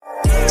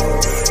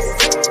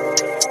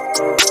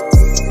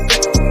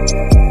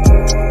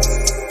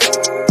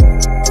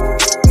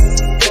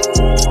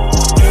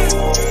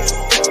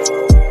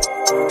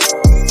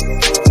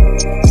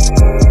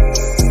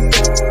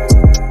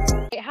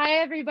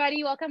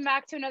welcome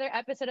back to another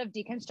episode of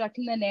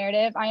Deconstructing the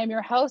Narrative. I am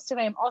your host, and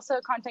I am also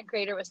a content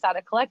creator with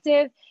Sada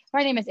Collective.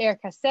 My name is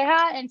Erica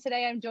Ceja, and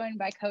today I'm joined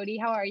by Cody.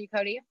 How are you,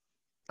 Cody?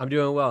 I'm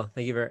doing well.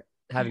 Thank you for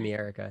having me,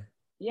 Erica.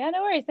 Yeah,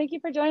 no worries. Thank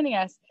you for joining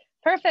us.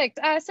 Perfect.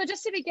 So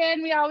just to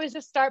begin, we always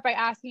just start by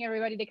asking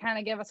everybody to kind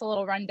of give us a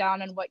little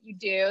rundown on what you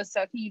do. So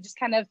can you just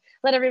kind of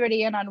let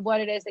everybody in on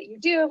what it is that you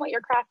do and what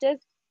your craft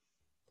is?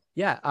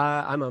 Yeah,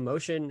 I'm a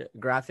motion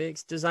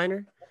graphics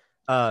designer.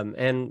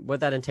 And what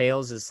that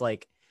entails is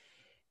like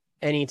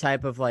any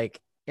type of like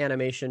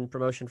animation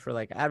promotion for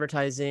like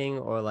advertising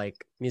or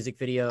like music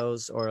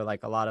videos or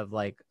like a lot of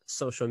like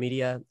social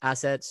media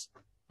assets,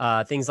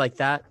 things like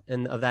that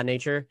and of that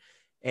nature.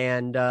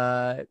 And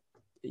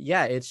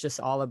yeah, it's just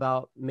all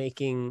about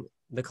making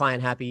the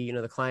client happy. You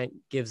know, the client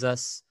gives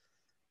us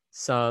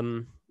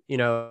some,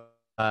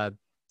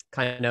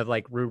 kind of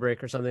like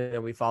rubric or something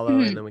that we follow,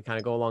 and then we kind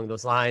of go along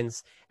those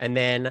lines. And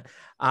then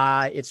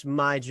it's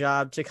my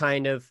job to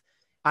kind of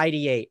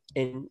ideate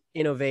and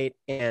innovate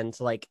and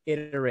like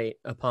iterate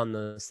upon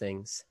those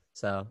things.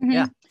 So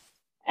yeah.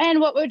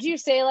 And what would you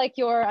say like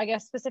your, I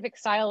guess, specific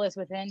style is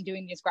within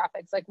doing these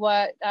graphics? Like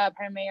what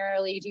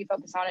primarily do you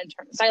focus on in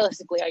terms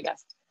stylistically, I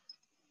guess?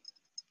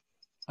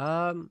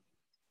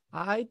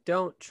 I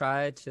don't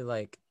try to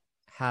like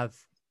have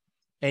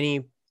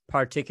any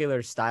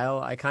particular style.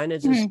 I kind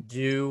of just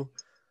do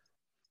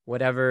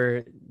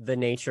whatever the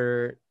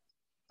nature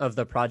of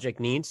the project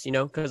needs, you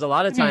know, because a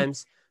lot of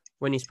times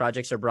when these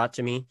projects are brought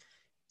to me,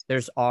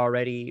 there's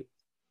already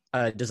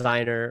a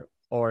designer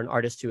or an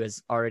artist who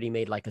has already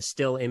made like a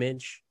still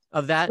image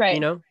of that, you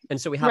know, and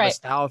so we have a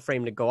style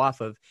frame to go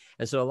off of.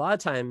 And so a lot of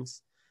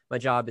times my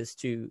job is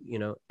to, you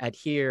know,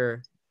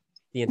 adhere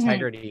the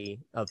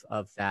integrity of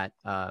that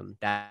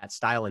that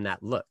style and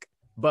that look.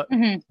 But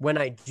when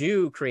I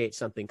do create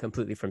something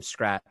completely from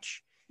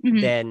scratch,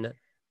 then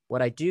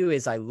what I do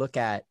is I look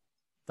at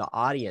the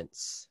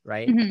audience,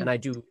 right? And I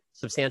do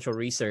substantial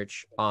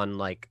research on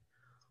like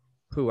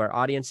who our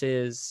audience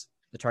is,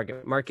 the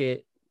target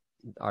market,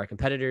 our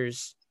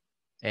competitors,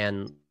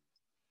 and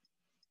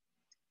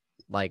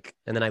like,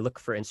 and then I look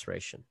for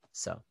inspiration.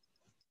 So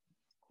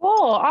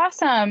cool,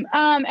 awesome.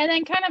 And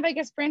then kind of, I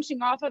guess,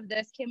 branching off of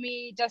this, can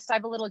we just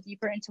dive a little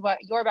deeper into what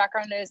your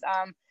background is,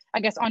 I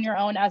guess, on your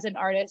own as an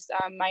artist,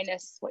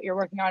 minus what you're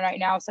working on right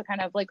now? So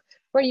kind of like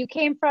where you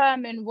came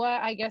from and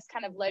what, I guess,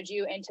 kind of led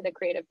you into the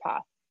creative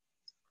path.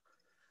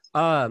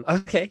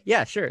 Okay,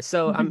 yeah, sure.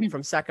 So I'm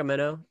from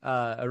Sacramento,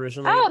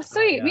 originally. Oh,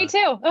 sweet. Me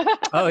too.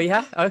 Oh,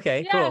 yeah.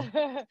 Okay, yeah.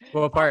 Cool.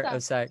 What part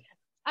of Sac?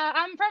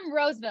 I'm from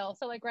Roseville,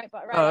 so like right oh,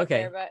 up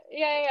okay. there. But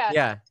yeah.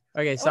 Yeah.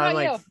 Okay, so what I'm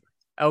like you?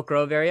 Elk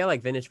Grove area,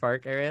 like Vintage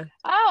Park area.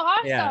 Oh,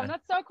 awesome. Yeah.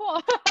 That's so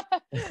cool.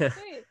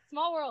 Sweet.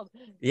 Small world.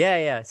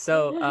 Yeah.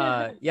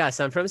 So yeah,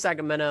 so I'm from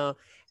Sacramento,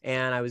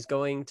 and I was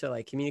going to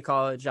like community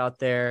college out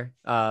there.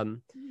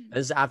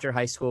 This is after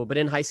high school, but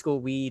in high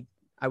school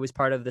I was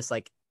part of this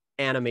like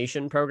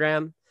animation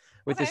program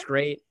with this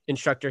great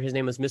instructor. His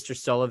name was Mr.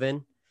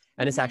 Sullivan,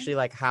 and it's actually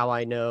like how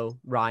I know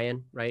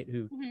Ryan, right?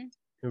 Who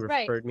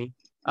referred me.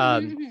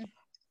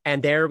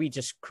 And there we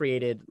just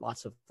created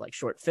lots of like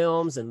short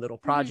films and little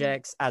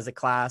projects as a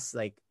class,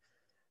 like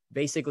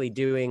basically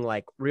doing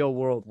like real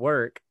world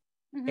work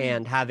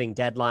and having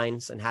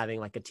deadlines and having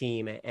like a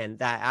team and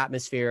that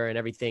atmosphere and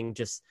everything.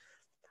 Just,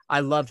 I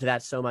loved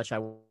that so much.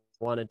 I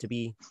wanted to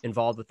be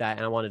involved with that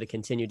and I wanted to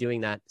continue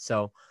doing that.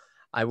 So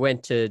I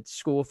went to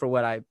school for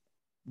what I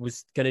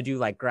was going to do,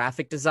 like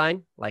graphic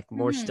design, like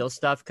more still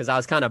stuff, because I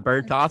was kind of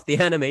burnt off the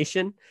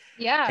animation.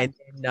 Yeah. And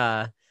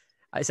then,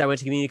 I went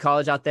to community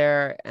college out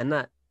there, and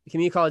that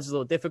community college is a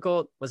little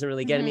difficult, wasn't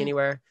really getting me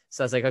anywhere.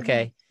 So I was like,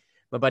 okay.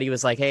 My buddy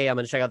was like, hey, I'm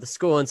going to check out the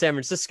school in San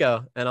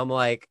Francisco. And I'm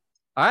like,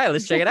 all right,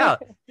 let's check it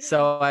out.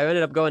 So I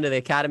ended up going to the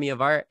Academy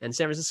of Art, and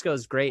San Francisco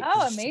is great.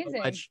 Oh, amazing. So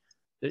much,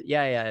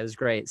 yeah, it was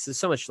great.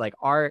 So much like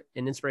art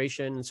and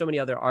inspiration and so many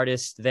other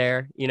artists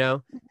there, you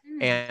know,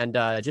 and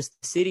just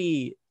the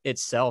city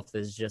itself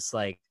is just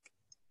like,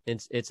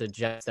 it's a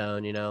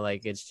gemstone, you know,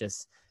 like it's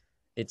just,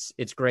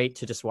 it's great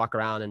to just walk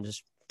around and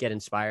just get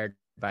inspired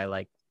by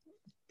like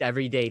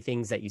everyday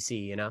things that you see,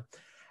 you know.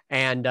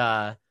 And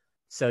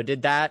so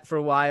did that for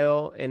a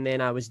while, and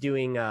then I was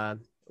doing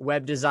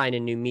web design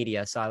and new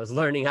media, so I was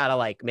learning how to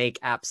like make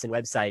apps and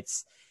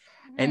websites.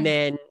 And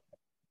then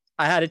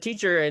I had a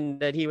teacher, and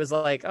that he was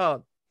like,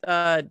 oh,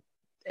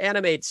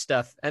 animate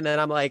stuff, and then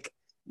I'm like,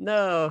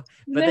 no.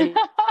 But then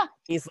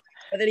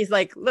he's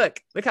like,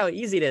 look how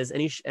easy it is.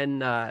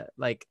 And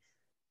like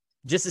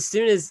just as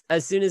soon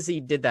as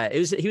he did that, he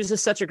was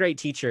just such a great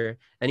teacher,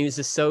 and he was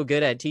just so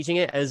good at teaching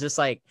it. It was just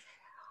like,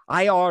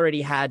 I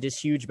already had this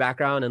huge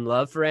background and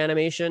love for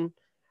animation.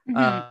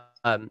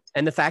 And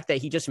the fact that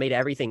he just made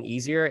everything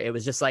easier, it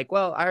was just like,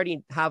 well, I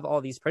already have all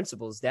these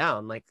principles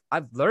down. Like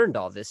I've learned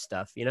all this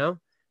stuff, you know,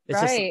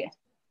 it's just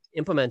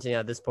implementing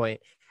at this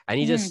point. And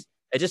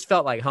it just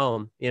felt like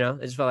home, you know,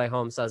 it just felt like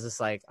home. So I was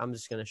just like, I'm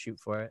just going to shoot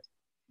for it.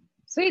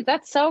 Sweet.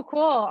 That's so cool.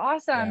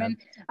 Awesome. Yeah.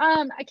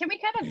 And can we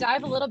kind of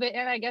dive a little bit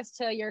in, I guess,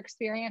 to your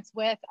experience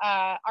with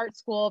art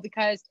school?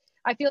 Because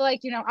I feel like,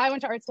 you know, I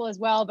went to art school as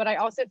well, but I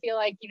also feel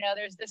like, you know,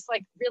 there's this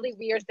like really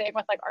weird thing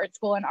with like art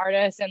school and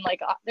artists, and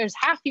like there's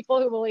half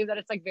people who believe that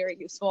it's like very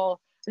useful.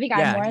 I think I'm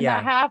Yeah, more in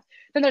that yeah. half.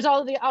 Then there's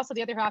also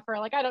the other half where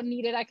like I don't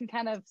need it. I can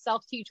kind of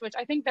self-teach, which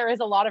I think there is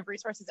a lot of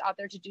resources out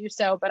there to do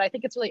so. But I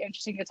think it's really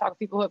interesting to talk to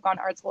people who have gone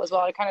to art school as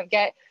well to kind of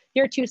get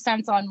your 2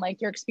 cents on like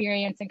your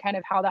experience and kind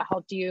of how that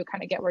helped you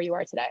kind of get where you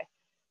are today.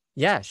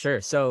 Yeah, sure.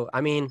 So,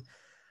 I mean,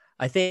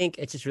 I think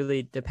it just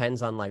really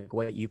depends on like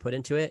what you put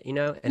into it, you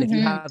know? And if you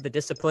Mm-hmm. have the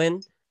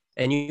discipline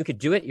and you could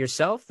do it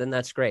yourself, then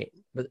that's great.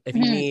 But if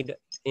you Mm-hmm. need,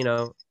 you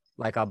know,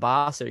 like a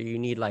boss, or you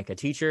need like a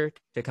teacher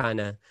to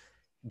kind of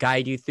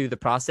guide you through the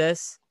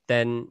process,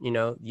 then, you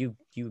know, you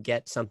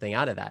get something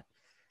out of that.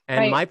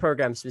 And Right. my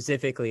program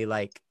specifically,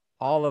 like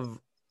all of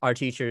our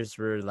teachers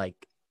were like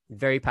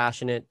very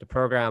passionate. The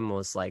program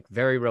was like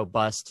very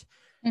robust.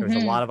 There was a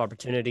Mm-hmm. lot of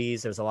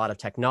opportunities. There was a lot of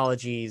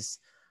technologies.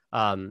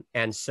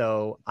 And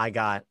so I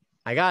got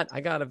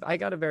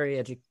a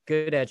very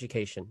good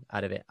education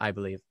out of it, I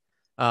believe.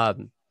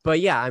 But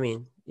yeah, I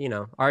mean, you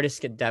know,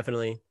 artists could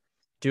definitely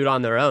do it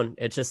on their own.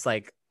 It's just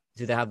like,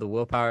 do they have the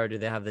willpower? Do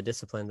they have the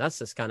discipline? That's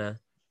just kind of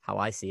how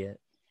I see it.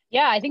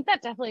 Yeah, I think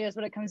that definitely is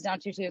what it comes down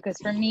to too. Because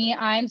for me,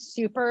 I'm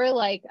super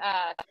like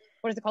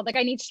what is it called? Like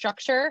I need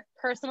structure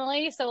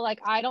personally. So like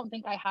I don't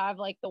think I have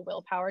like the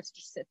willpower to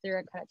just sit there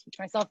and kind of teach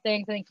myself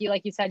things. I think you,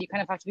 like you said, you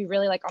kind of have to be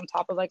really like on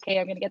top of like, hey,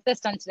 I'm gonna get this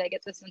done today,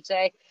 get this done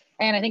today.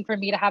 And I think for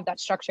me to have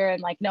that structure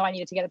and like, no, I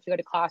needed to get up to go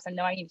to class, and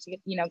no, I needed to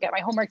get, you know, get my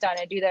homework done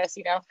and do this,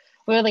 you know,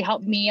 really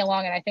helped me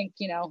along. And I think,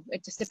 you know,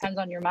 it just depends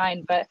on your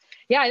mind. But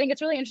yeah, I think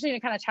it's really interesting to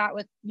kind of chat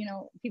with, you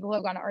know, people who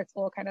have gone to art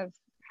school, kind of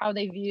how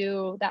they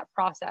view that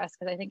process,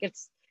 because I think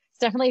it's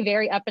definitely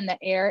very up in the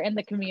air in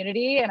the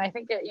community. And I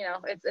think it, you know,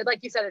 it's like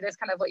you said, it is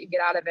kind of what you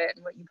get out of it,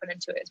 and what you put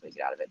into it is what you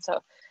get out of it.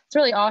 So it's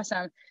really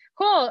awesome.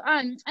 Cool.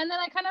 And then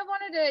I kind of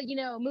wanted to, you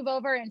know, move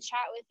over and chat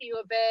with you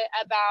a bit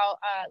about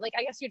like,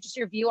 I guess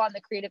your view on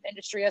the creative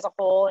industry as a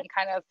whole, and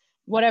kind of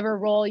whatever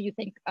role you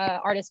think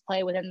artists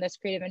play within this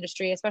creative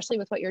industry, especially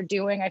with what you're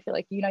doing. I feel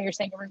like, you know, you're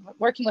saying you're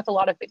working with a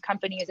lot of big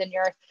companies and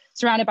you're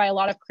surrounded by a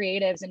lot of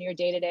creatives in your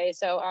day to day.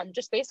 So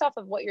just based off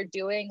of what you're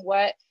doing,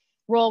 what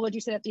role would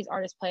you say that these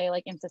artists play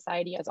like in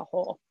society as a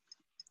whole?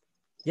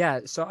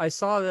 Yeah, so I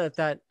saw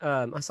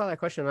I saw that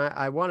question.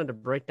 I wanted to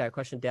break that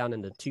question down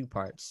into two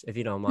parts, if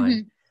you don't mind.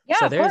 Mm-hmm. Yeah,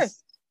 So of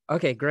course.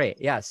 okay, great.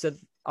 Yeah, so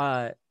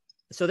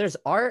there's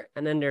art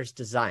and then there's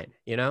design,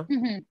 you know?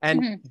 Mm-hmm.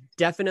 And Mm-hmm.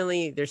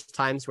 definitely there's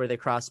times where they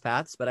cross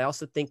paths, but I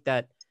also think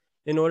that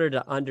in order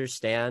to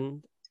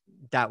understand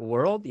that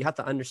world, you have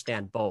to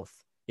understand both,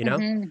 you know?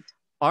 Mm-hmm.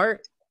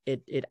 Art,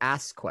 it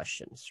asks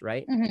questions,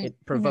 right? Mm-hmm. It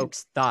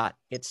provokes thought.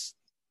 It's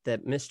the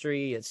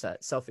mystery, it's a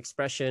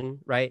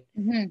self-expression, right?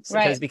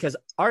 Mm-hmm. Because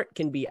Right. art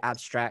can be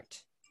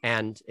abstract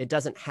and it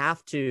doesn't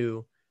have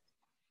to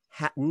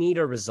need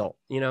a result,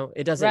 you know?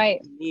 It doesn't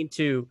Right. need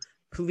to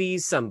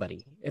please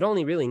somebody. It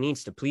only really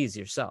needs to please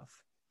yourself.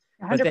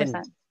 But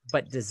 100%.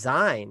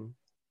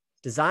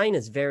 design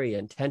is very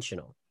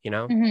intentional, you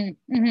know?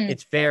 Mm-hmm. Mm-hmm.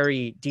 It's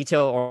very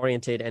detail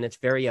oriented, and it's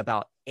very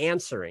about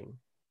answering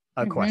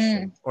a Mm-hmm.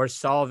 question or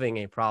solving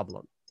a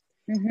problem.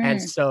 And Mm-hmm.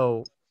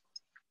 so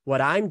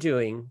what I'm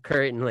doing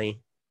currently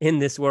in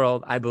this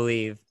world, I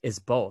believe, is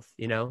both,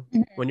 you know?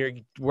 Mm-hmm. When you're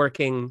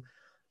working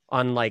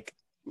on like,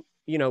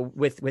 you know,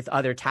 with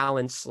other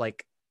talents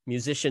like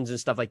musicians and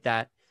stuff like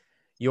that,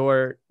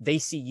 they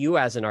see you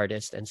as an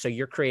artist, and so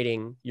you're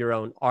creating your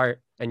own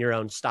art and your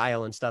own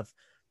style and stuff.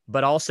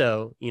 But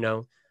also, you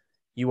know,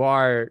 you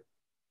are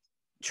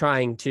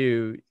trying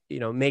to, you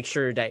know, make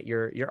sure that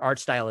your art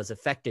style is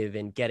effective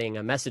in getting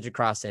a message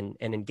across and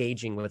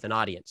engaging with an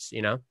audience,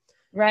 you know?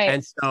 Right.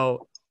 And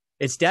so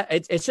it's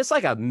just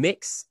like a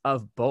mix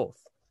of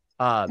both.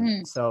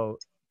 Mm-hmm. So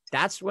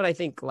that's what I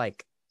think,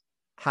 like,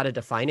 how to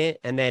define it.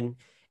 And then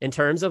in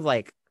terms of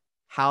like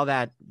how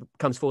that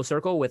comes full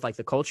circle with like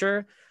the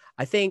culture,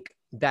 I think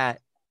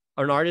that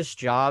an artist's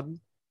job,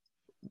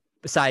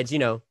 besides, you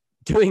know,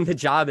 doing the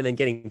job and then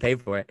getting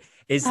paid for it,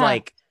 is Uh-huh.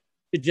 like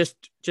just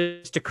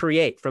to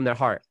create from their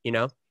heart, you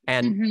know?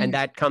 And Mm-hmm.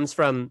 that comes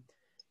from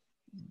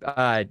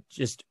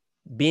just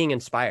being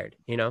inspired,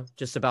 you know,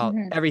 just about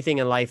Mm-hmm. everything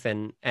in life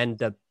and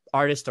the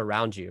artist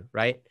around you,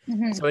 right?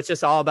 Mm-hmm. So it's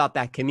just all about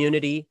that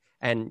community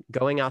and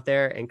going out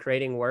there and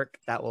creating work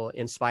that will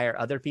inspire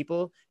other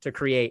people to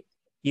create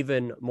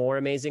even more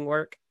amazing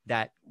work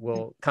that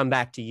will come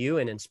back to you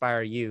and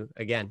inspire you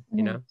again,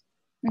 you know?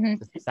 Mm-hmm.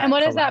 It's And that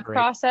what does that collaborate.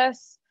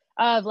 process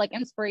of like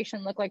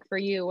inspiration look like for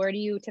you? Where do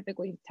you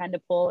typically tend to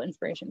pull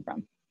inspiration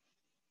from?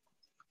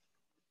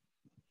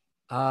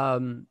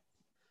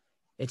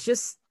 It's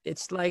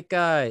like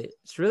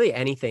it's really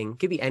anything. It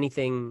could be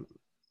anything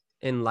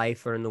in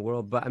life or in the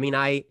world. But I mean,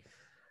 I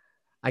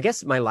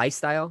guess my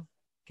lifestyle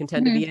can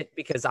tend to Mm-hmm. be it,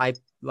 because I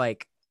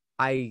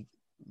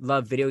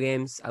love video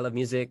games. I love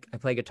music. I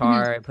play Mm-hmm.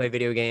 guitar. I play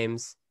video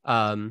games.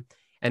 And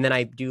then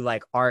I do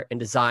like art and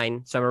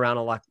design. So I'm around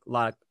a lot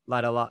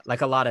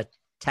of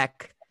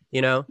tech.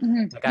 You know,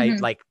 like I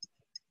Mm-hmm. like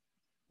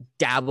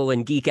dabble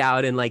and geek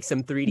out in like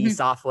some 3D Mm-hmm.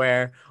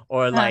 software,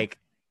 or Uh, like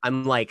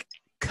I'm like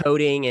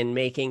coding and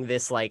making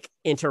this like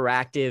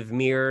interactive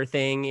mirror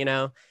thing, you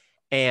know,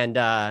 and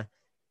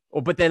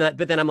but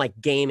then I'm like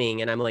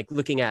gaming and I'm like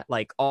looking at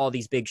like all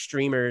these big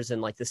streamers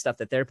and like the stuff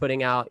that they're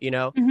putting out, you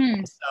know.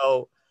 Mm-hmm.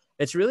 So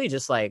it's really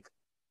just like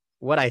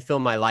what I fill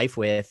my life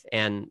with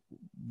and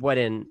what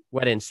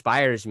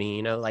inspires me,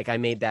 you know. Like I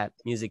made that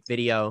music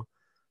video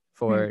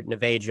for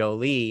Neve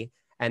Jolie,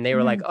 and they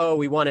were like, "Oh,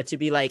 we want it to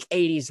be like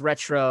 80s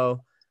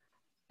retro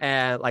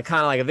and like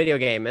kind of like a video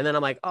game." And then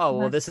I'm like, "Oh,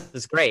 well, this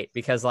is great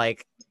because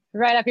like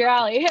right up your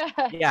alley."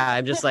 yeah,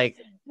 I'm just like,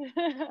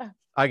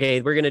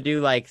 okay, we're gonna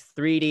do like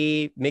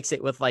 3D, mix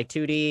it with like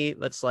 2D.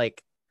 Let's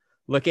like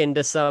look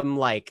into some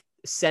like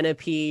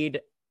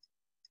Centipede,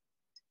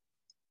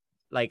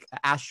 like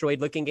asteroid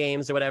looking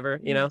games or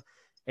whatever, you know.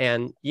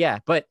 And yeah,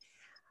 but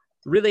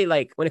really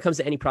like when it comes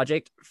to any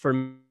project for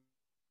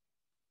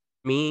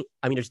me,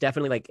 I mean, there's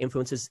definitely like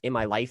influences in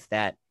my life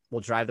that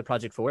will drive the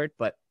project forward,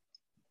 but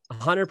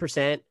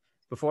 100%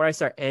 before I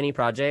start any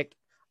project,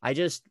 I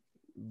just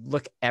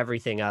look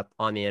everything up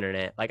on the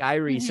internet. Like I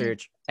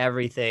research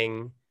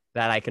everything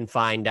that I can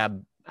find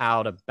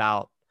out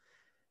about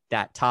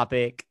that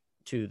topic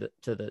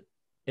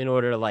in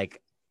order to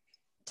like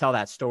tell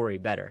that story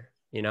better,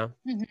 you know?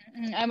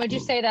 And would you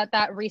say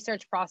that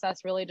research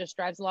process really just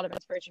drives a lot of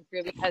inspiration for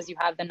you because you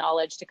have the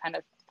knowledge to kind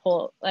of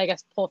pull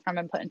from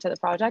and put into the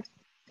project?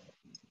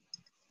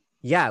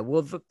 Yeah,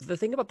 well, the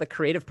thing about the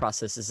creative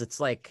process is it's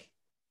like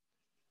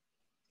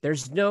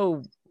there's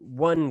no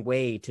one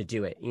way to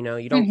do it, you know.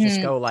 You don't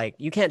just go like,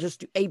 you can't just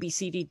do A, B,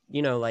 C, D,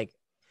 you know, like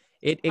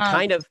it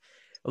kind of,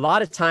 a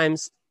lot of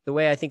times the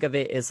way I think of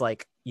it is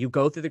like you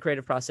go through the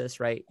creative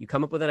process, right? You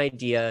come up with an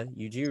idea,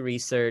 you do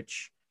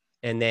research,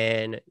 and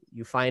then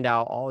you find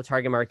out all the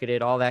target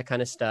marketed, all that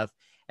kind of stuff.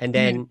 And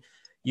then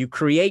you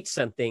create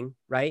something,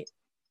 right?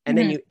 And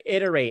then you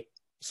iterate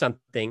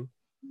something.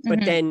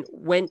 But then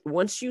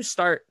once you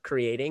start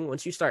creating,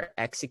 once you start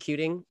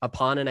executing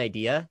upon an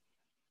idea,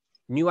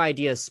 new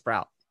ideas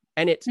sprout.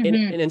 And it's and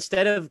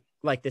instead of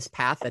like this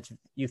path that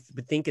you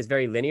would think is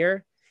very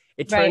linear,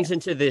 it turns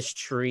into this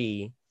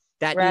tree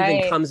that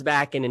even comes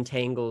back and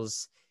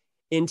entangles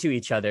into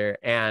each other.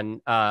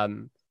 And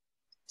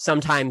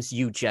sometimes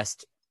you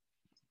just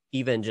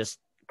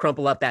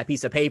crumple up that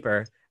piece of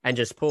paper and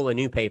just pull a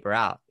new paper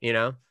out, you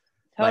know?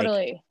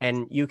 Totally. Like,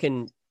 and you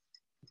can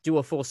do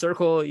a full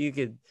circle. You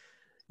could,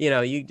 you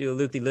know, you do a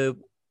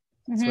loop-de-loop.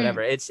 It's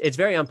whatever. It's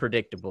very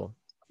unpredictable,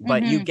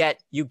 but you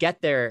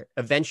get there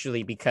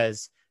eventually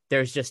because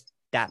there's just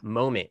that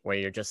moment where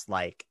you're just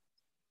like,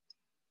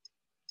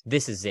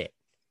 this is it.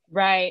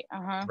 Right.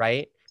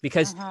 Right.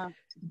 Because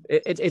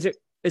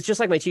it's just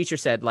like my teacher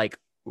said, like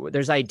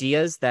there's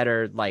ideas that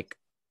are like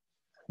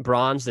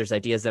bronze, there's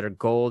ideas that are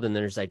gold, and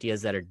there's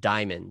ideas that are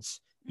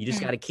diamonds. You just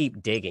got to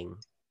keep digging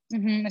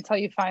until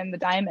you find the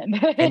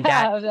diamond.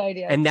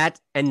 And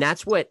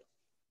that's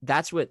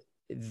what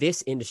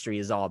this industry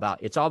is all about.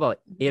 It's all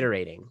about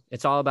iterating.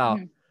 It's all about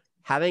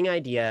having an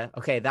idea.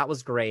 Okay, that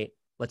was great.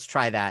 Let's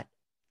try that.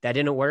 That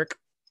didn't work.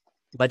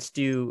 Let's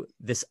do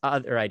this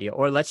other idea,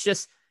 or let's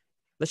just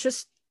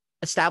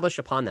establish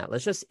upon that.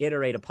 Let's just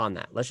iterate upon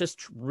that. Let's just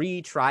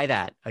retry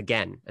that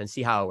again and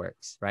see how it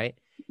works, right?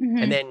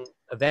 And then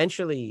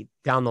eventually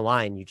down the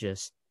line, you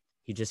just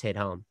hit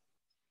home.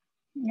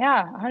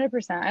 Yeah,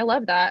 100%. I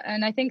love that.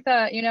 And I think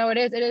that, you know,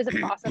 it is a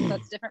process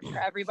that's different for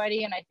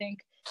everybody. And I think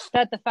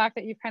that the fact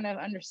that you've kind of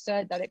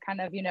understood that it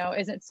kind of, you know,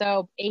 isn't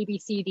so A, B,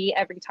 C, D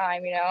every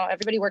time, you know,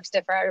 everybody works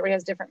different. Everybody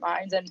has different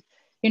minds. And,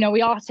 you know,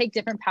 we all take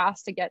different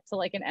paths to get to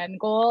like an end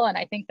goal. And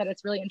I think that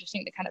it's really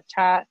interesting to kind of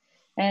chat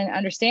and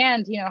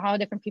understand, you know, how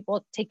different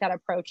people take that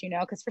approach, you know,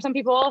 because for some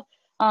people,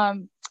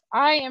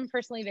 I am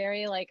personally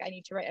very like, I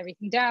need to write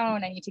everything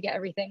down. I need to get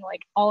everything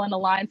like all in a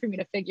line for me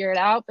to figure it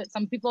out. But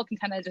some people can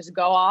kind of just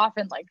go off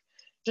and like,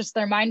 just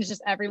their mind is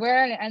just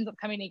everywhere and it ends up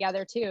coming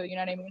together too. You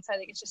know what I mean? So I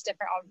think it's just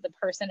different on the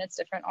person. It's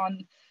different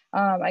on,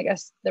 I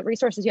guess, the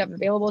resources you have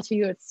available to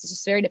you. It's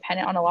just very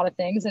dependent on a lot of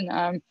things.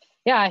 And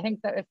yeah, I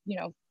think that if, you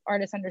know,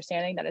 artists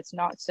understanding that it's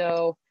not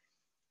so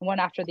one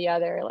after the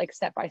other, like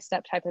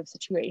step-by-step type of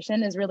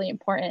situation is really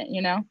important,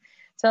 you know?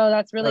 So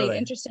that's really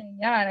interesting.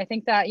 Yeah. And I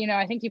think that, you know,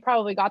 I think you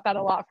probably got that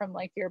a lot from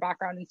like your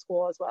background in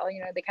school as well. You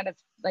know, they kind of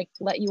like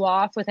let you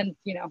off with an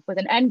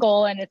end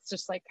goal. And it's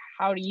just like,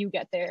 how do you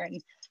get there?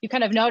 And you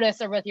kind of notice,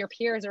 or with your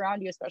peers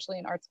around you, especially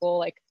in art school,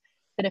 like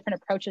the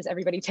different approaches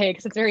everybody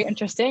takes. It's very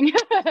interesting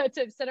to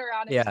sit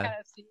around and just kind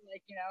of see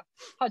like, you know,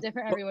 how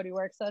different everybody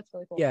works. So that's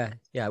really cool. Yeah.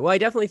 Yeah. Well, I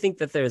definitely think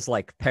that there's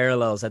like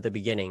parallels at the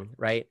beginning,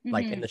 right?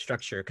 Like in the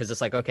structure, because it's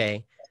like,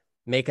 okay,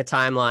 make a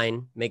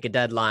timeline, make a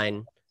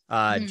deadline,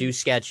 do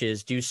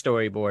sketches, do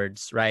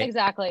storyboards, right?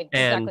 Exactly.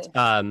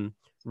 And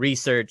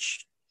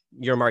research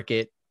your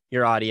market,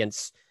 your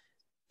audience,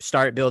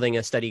 start building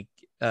a study,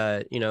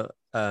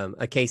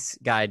 a case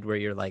guide where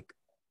you're like,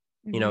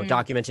 you know,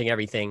 documenting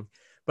everything.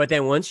 But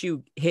then once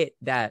you hit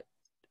that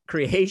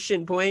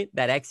creation point,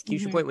 that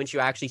execution point, once you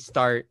actually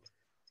start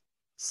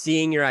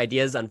seeing your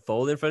ideas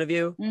unfold in front of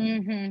you,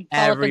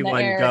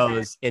 everyone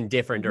goes in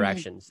different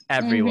directions.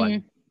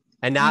 Everyone.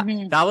 And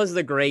that was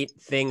the great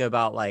thing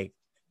about like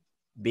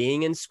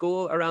being in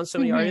school around so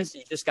many artists,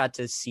 you just got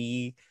to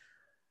see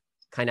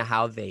kind of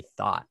how they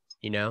thought,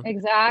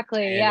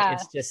 Exactly. and Yeah.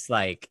 it's just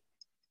like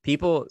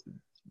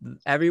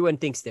everyone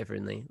thinks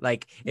differently.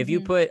 Like if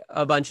you put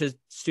a bunch of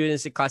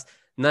students in class,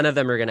 none of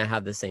them are going to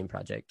have the same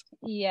project.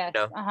 Yes.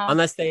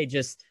 Unless they're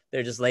just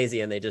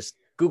lazy and they just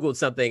Googled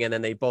something and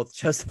then they both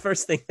chose the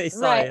first thing they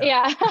saw. Right.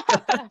 Yeah.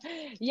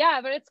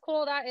 Yeah. But it's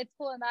cool in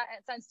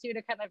that sense too,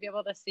 to kind of be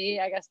able to see,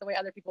 I guess, the way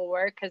other people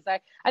work. Cause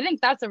I think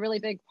that's a really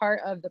big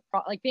part of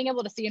like being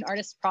able to see an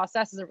artist's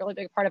process is a really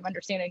big part of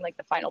understanding like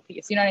the final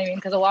piece. You know what I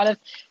mean? Cause a lot of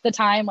the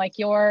time, like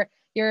your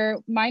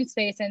mind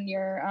space and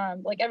your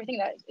like everything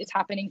that is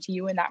happening to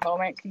you in that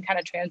moment can kind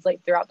of translate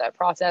throughout that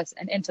process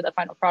and into the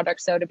final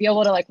product. So to be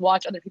able to like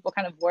watch other people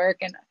kind of work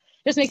and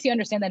just makes you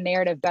understand the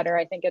narrative better,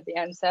 I think, at the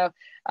end. So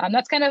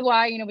that's kind of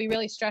why, we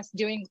really stress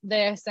doing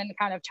this and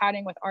kind of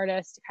chatting with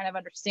artists to kind of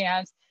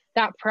understand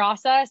that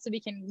process so we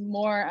can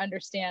more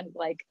understand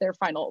like their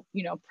final,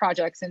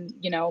 projects and,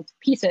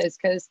 pieces.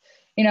 Cause,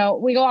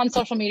 we go on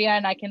social media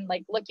and I can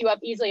like look you up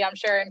easily, I'm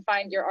sure, and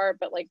find your art,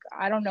 but like,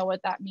 I don't know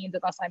what that means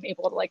unless I'm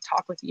able to like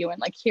talk with you and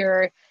like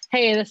hear,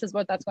 hey, this is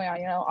that's going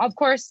on. Of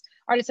course,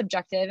 art is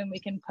subjective and we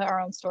can put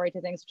our own story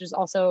to things, which is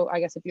also,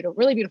 I guess,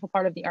 really beautiful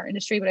part of the art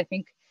industry. But I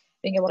think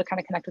being able to kind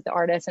of connect with the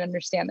artist and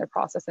understand their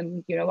process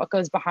and, what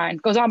goes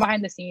on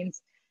behind the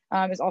scenes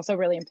is also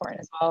really important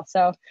as well.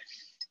 So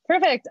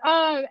perfect.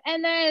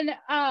 And then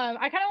I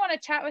kind of want to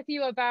chat with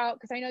you about,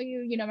 because I know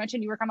you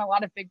mentioned you work on a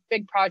lot of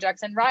big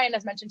projects, and Ryan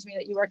has mentioned to me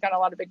that you worked on a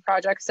lot of big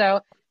projects. So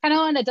kind of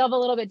want to delve a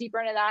little bit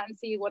deeper into that and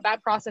see what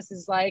that process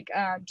is like,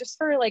 just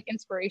for like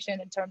inspiration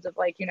in terms of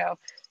like,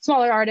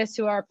 smaller artists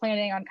who are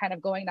planning on kind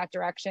of going that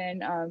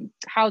direction,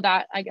 how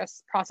that, I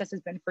guess, process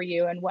has been for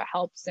you and what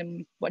helps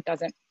and what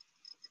doesn't.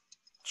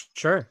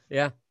 Sure.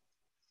 Yeah.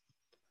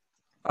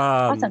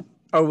 Awesome.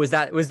 Oh, was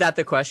that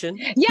the question?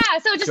 Yeah.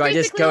 So just do I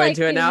just go like,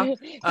 into it now?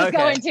 Just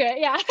go into it.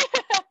 Yeah.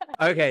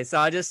 Okay. So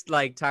I'll just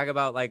like talk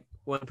about like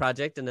one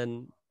project and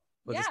then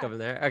we'll just go from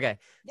there. Okay.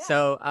 Yeah.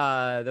 So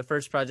the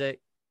first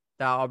project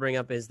that I'll bring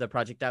up is the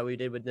project that we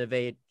did with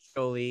Neve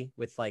Jolie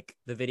with like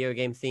the video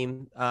game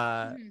theme.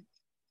 So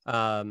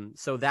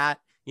that,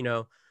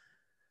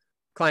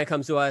 client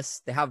comes to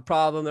us, they have a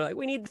problem, they're like,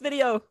 we need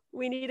video,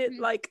 we need it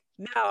like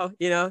now,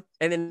 and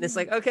then it's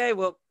like, okay,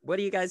 well, what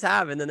do you guys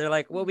have? And then they're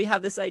like, well, we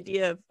have this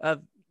idea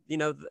of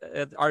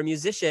our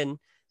musician,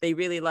 they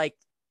really like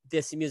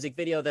this music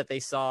video that they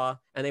saw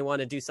and they want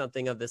to do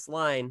something of this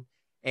line,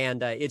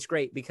 and it's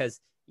great because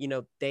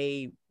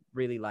they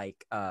really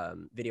like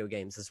video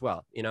games as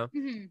well,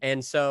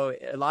 and so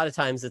a lot of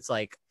times it's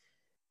like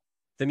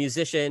the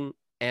musician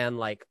and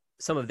like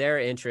some of their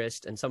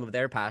interest and some of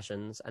their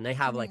passions, and they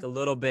have like a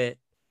little bit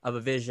of a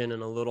vision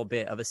and a little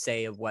bit of a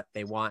say of what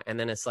they want, and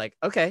then it's like,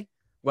 okay,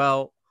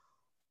 well,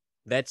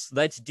 let's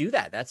do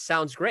that. That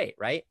sounds great,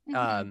 right?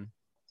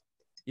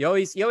 You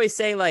always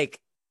say like,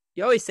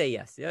 you always say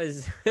yes. You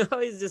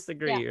always just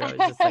agree. You're always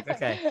just like,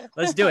 okay,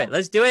 let's do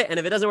it, and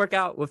if it doesn't work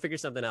out, we'll figure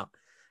something out.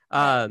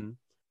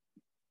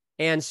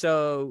 And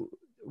so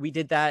we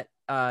did that.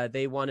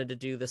 They wanted to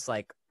do this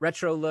like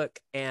retro look,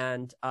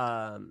 and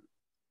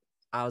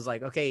I was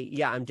like, okay,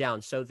 yeah, I'm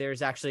down. So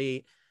there's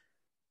actually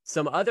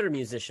some other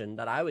musician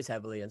that I was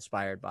heavily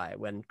inspired by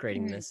when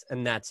creating this,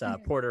 and that's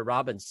Porter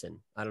Robinson.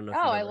 I don't know if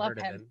you've ever heard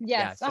of him.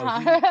 Yes.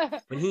 Yeah, so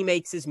when he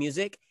makes his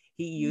music,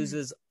 he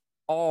uses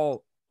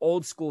all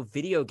old school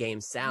video game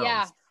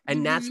sounds.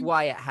 And that's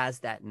why it has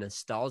that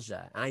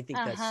nostalgia. And I think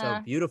that's so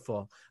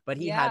beautiful. But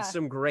he had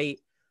some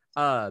great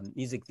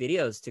music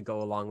videos to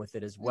go along with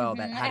it as well.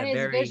 That had and a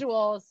very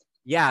visuals.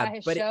 Yeah,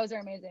 his shows are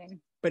amazing.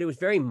 But it was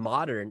very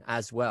modern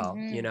as well,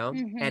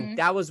 and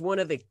that was one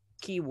of the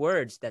key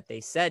words that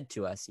they said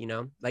to us,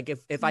 like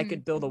if I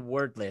could build a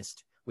word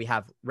list, we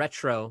have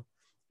retro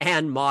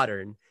and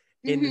modern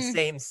in the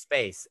same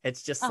space.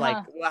 It's just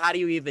like, well, how do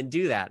you even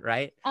do that,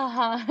 right?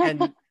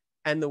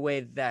 And the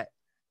way that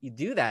you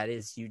do that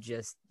is you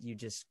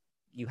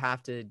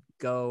have to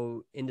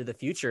go into the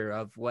future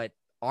of what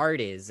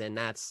art is, and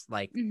that's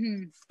like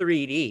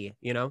 3D,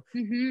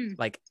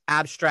 like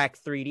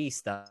abstract 3D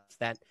stuff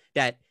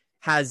that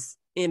has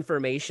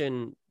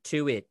information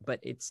to it, but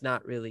it's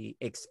not really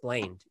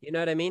explained. You know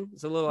what I mean?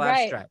 It's a little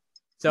abstract.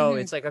 So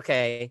it's like,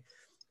 okay,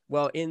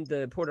 well, in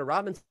the Porter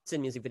Robinson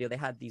music video, they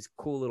had these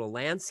cool little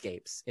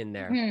landscapes in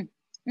there,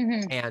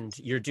 and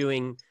you're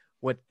doing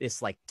what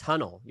this like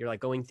tunnel. You're like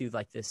going through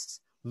like this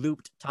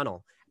looped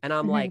tunnel, and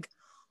I'm like,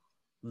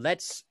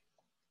 let's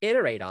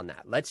iterate on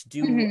that. Let's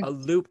do a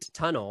looped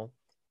tunnel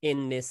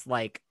in this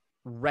like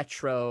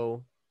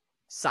retro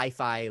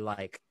sci-fi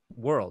like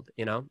world,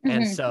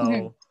 and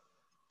so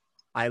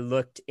I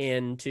looked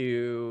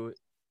into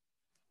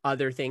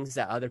other things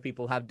that other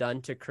people have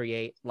done to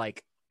create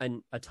like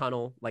a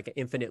tunnel, like an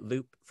infinite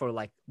loop for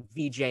like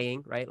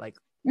VJing, right? Like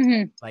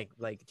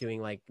like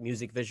doing like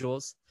music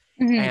visuals,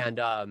 and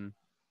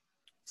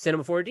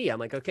Cinema 4D. I'm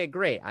like, okay,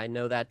 great, I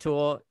know that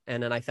tool.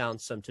 And then I found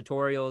some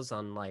tutorials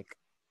on like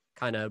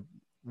kind of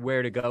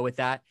where to go with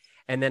that,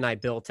 and then I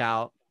built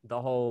out the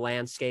whole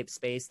landscape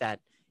space that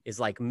is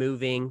like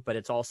moving, but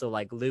it's also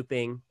like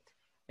looping.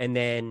 And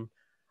then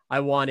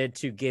I wanted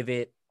to give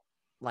it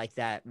like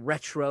that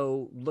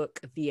retro look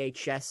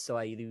VHS. So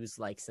I used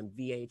like some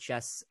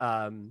VHS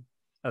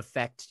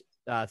effect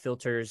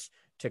filters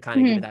to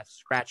kind of give it that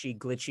scratchy,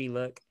 glitchy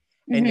look.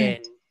 And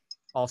then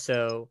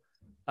also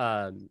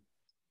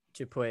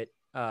to put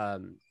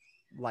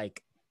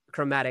like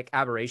chromatic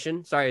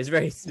aberration. Sorry, it's a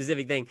very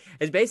specific thing.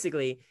 It's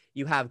basically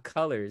you have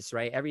colors,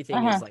 right?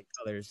 Everything is like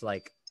colors,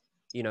 like,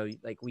 you know,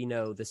 like we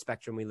know the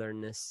spectrum, we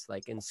learn this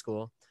like in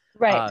school.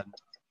 Right.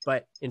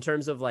 But in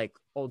terms of like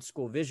old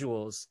school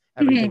visuals,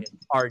 everything is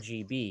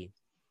RGB.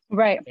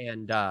 Right.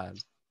 And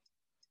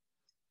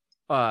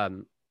or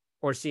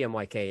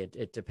CMYK,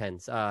 it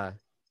depends.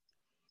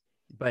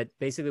 But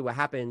basically what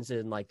happens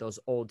in like those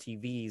old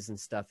TVs and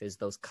stuff is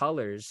those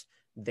colors,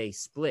 they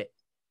split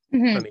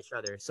from each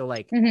other. So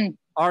like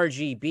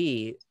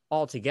RGB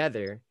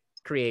altogether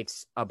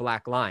creates a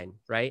black line,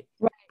 right?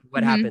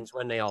 What happens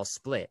when they all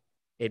split?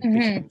 It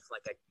becomes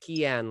like a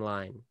cyan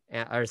line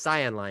or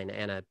cyan line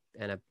and a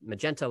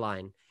magenta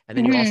line, and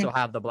then you also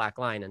have the black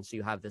line, and so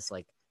you have this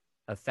like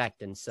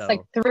effect. And so it's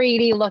like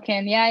 3D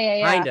looking.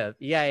 Kind of.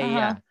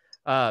 Yeah.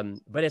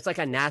 But it's like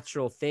a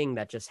natural thing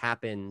that just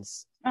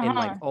happens in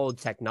like old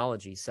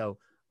technology. So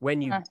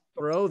when you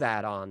throw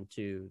that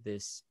onto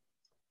this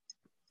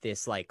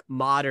like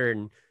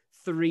modern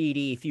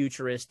 3D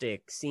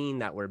futuristic scene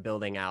that we're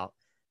building out,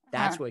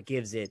 that's what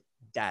gives it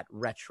that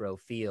retro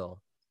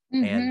feel.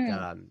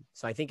 And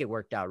so I think it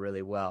worked out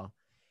really well.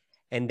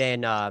 And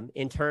then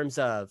in terms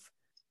of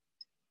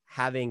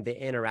having the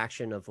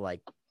interaction of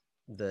like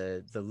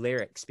the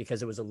lyrics,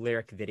 because it was a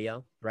lyric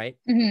video, right?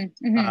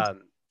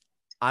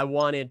 I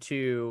wanted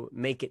to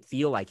make it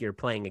feel like you're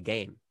playing a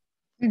game.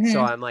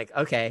 So I'm like,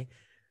 okay,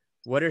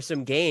 what are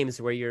some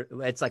games where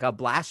it's like a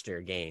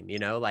blaster game, you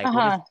know, like what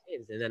are some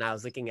games? And then I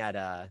was looking at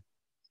I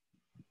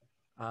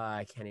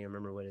can't even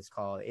remember what it's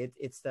called.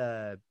 It's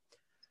the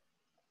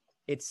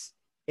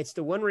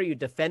one where you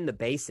defend the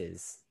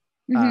bases.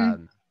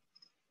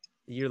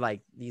 You're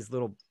like these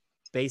little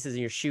bases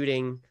and you're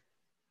shooting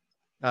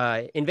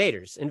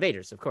invaders,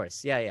 of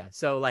course. Yeah.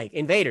 So like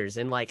invaders,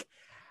 and like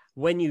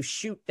when you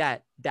shoot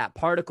that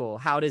particle,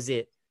 how does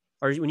it,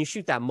 or when you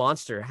shoot that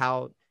monster,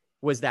 how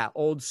was that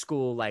old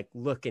school like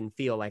look and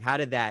feel? Like how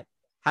did that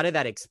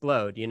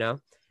explode, you know?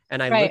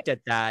 And I looked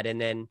at that,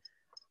 and then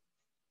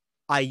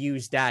I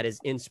used that as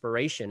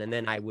inspiration, and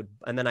then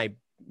I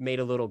made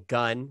a little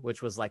gun,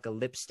 which was like a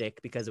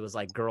lipstick because it was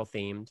like girl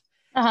themed.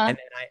 And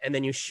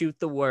then you shoot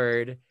the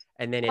word,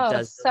 and then it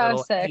does the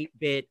little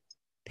 8-bit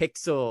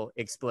pixel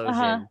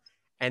explosion.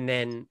 And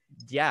then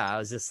I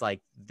was just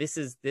like, this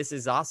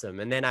is awesome.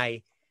 And then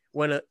I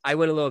went a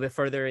little bit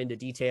further into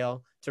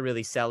detail to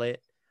really sell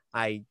it.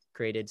 I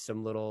created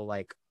some little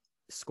like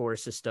score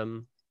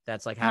system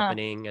that's like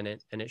happening, and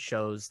it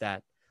shows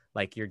that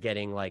like you're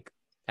getting like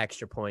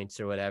extra points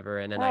or whatever.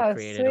 And then I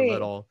created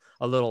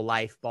a little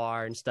life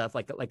bar and stuff,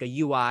 like a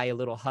UI, a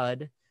little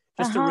HUD,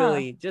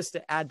 just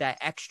to add that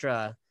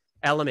extra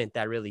element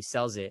that really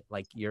sells it.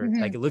 Like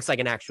like it looks like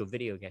an actual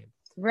video game.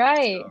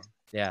 Right. So,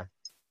 yeah.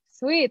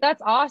 Sweet.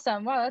 That's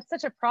awesome. Wow, that's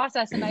such a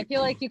process. And I feel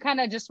like you kind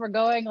of just were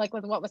going like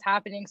with what was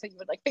happening. So you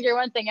would like figure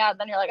one thing out, and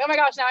then you're like, oh my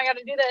gosh, now I got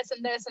to do this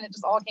and this. And it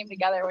just all came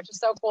together, which is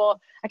so cool.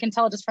 I can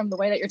tell just from the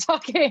way that you're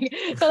talking.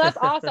 So that's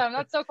awesome.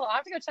 That's so cool. I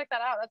have to go check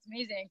that out. That's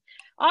amazing.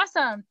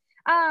 Awesome.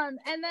 And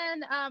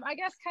then I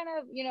guess kind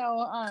of, you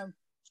know,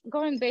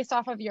 going based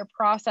off of your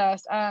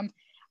process,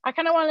 I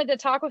kind of wanted to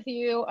talk with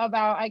you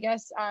about, I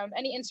guess,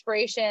 any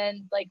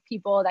inspiration, like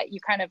people that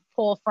you kind of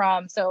pull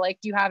from. So like,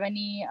 do you have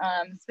any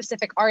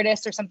specific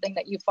artists or something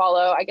that you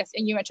follow? I guess,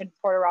 and you mentioned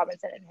Porter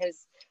Robinson and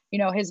his, you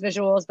know, his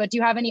visuals, but do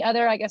you have any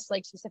other, I guess,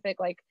 like specific,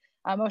 like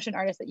motion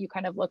artists that you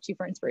kind of look to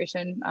for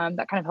inspiration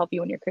that kind of help you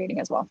when you're creating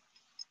as well?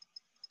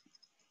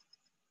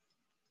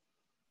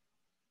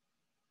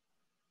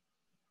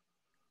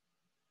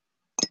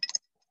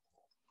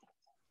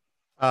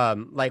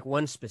 Like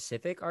one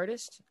specific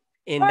artist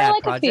in or that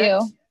like project? A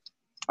few,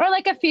 or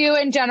like a few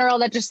in general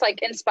that just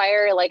like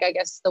inspire, like, I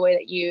guess the way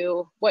that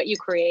what you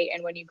create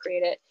and when you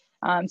create it.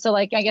 So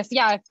like, I guess,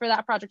 yeah, for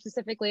that project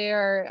specifically,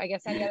 or I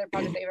guess any other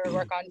project that you ever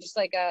work on, just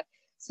like a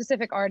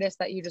specific artist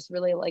that you just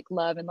really like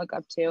love and look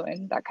up to,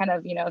 and that kind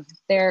of, you know,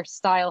 their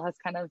style has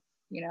kind of,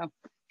 you know,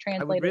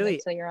 translated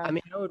into your own. I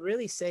mean, I would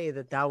really say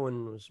that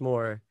one was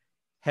more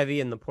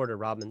heavy in the Porter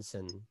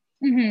Robinson,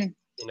 you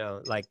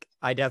know, like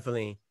I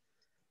definitely,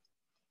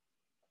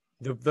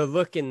 the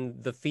look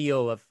and the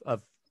feel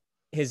of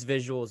his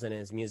visuals and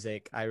his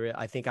music,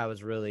 I think I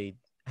was really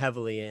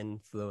heavily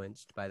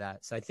influenced by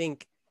that. So I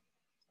think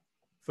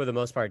for the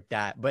most part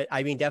that, but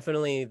I mean,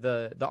 definitely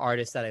the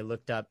artists that I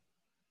looked up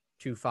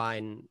to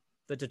find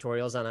the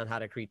tutorials on how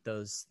to create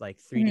those like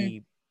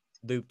 3D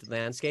looped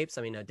landscapes.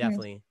 I mean, I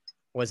definitely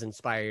was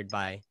inspired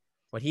by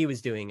what he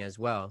was doing as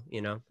well,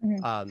 you know?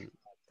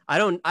 I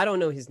don't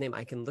know his name.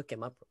 I can look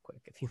him up real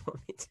quick if you want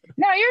me to.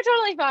 No, you're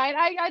totally fine.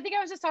 I think I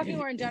was just talking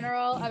more in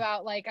general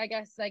about, like, I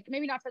guess, like,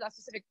 maybe not for that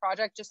specific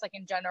project, just like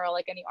in general,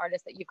 like any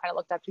artist that you've kind of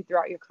looked up to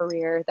throughout your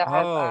career that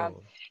have,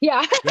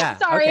 yeah.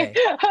 sorry.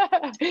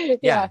 Okay.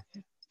 Yeah.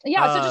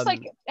 Yeah, so just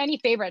like any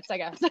favorites, I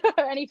guess.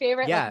 Any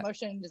favorite Yeah. like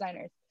motion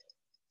designers?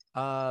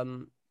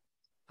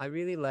 I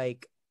really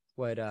like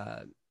what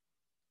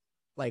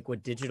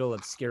Digital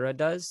Obscura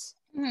does.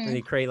 Mm-hmm.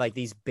 They create like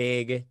these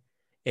big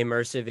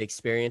immersive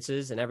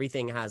experiences, and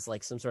everything has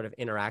like some sort of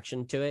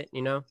interaction to it,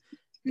 you know.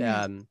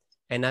 Mm-hmm.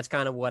 And that's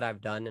kind of what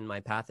I've done in my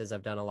path. Is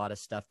I've done a lot of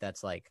stuff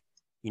that's like,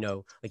 you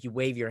know, like you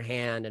wave your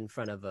hand in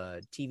front of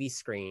a TV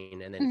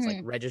screen, and then it's like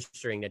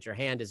registering that your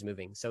hand is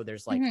moving. So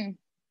there's like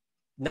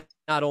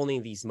not only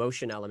these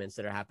motion elements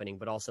that are happening,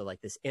 but also like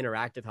this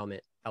interactive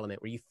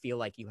element where you feel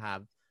like you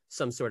have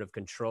some sort of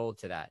control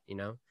to that, you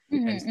know.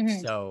 And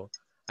so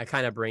I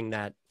kind of bring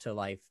that to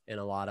life in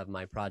a lot of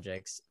my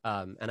projects.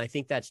 And I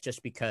think that's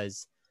just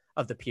because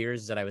of the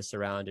peers that I was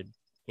surrounded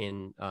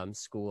in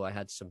school. I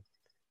had some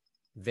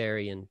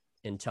very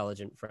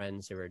intelligent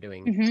friends who were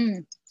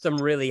doing some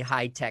really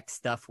high tech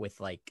stuff with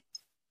like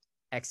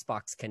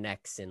Xbox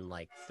Connects and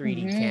like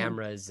 3D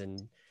cameras and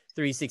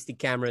 360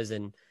 cameras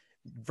and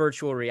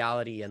virtual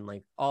reality and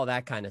like all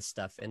that kind of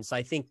stuff. And so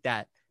I think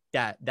that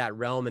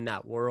realm and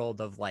that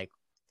world of like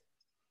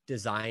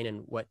design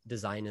and what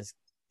design is,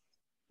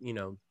 you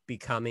know,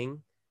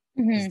 becoming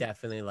is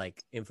definitely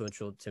like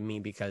influential to me,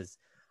 because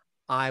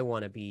I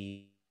want to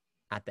be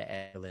at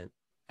the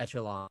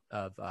echelon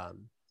of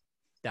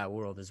that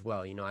world as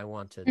well. You know, I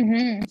want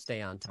to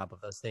stay on top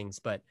of those things.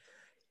 But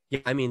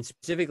yeah, I mean,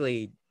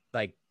 specifically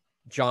like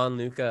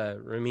Gianluca,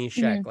 Remy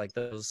Sheck, like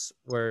those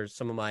were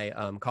some of my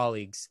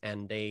colleagues,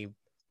 and they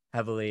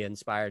heavily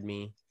inspired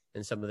me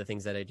in some of the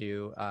things that I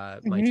do.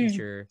 My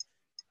teacher,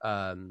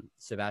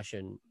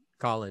 Sebastian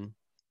Collin,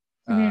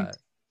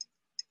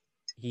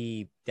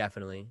 he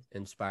definitely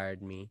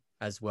inspired me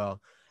as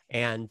well.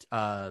 And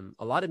a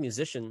lot of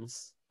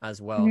musicians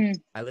as well.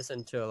 I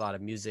listen to a lot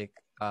of music.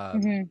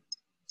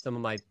 Some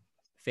of my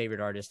favorite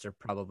artists are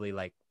probably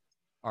like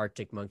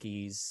Arctic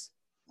Monkeys,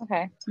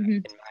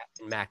 and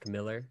Mac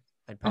Miller,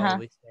 I'd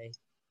probably say,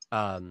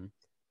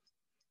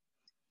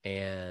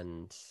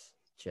 and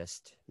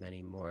just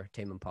many more.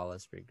 Tame Impala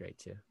is pretty great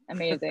too.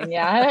 Amazing.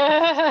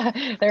 Yeah.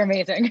 They're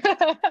amazing.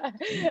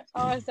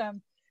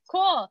 Awesome.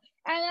 Cool.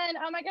 And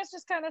then I guess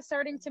just kind of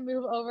starting to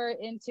move over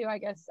into, I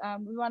guess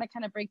we want to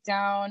kind of break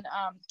down,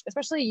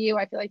 especially you.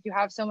 I feel like you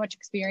have so much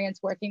experience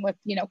working with,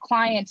 you know,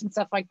 clients and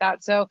stuff like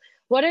that. So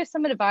what is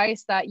some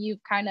advice that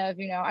you've kind of,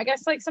 you know, I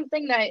guess like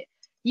something that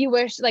you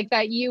wish like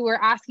that you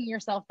were asking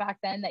yourself back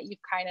then that you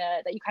kind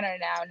of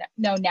now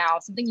know now,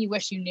 something you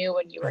wish you knew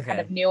when you were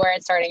kind of newer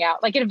and starting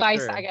out, like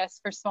advice, I guess,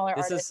 for smaller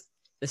artists?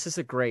 This is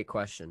a great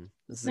question.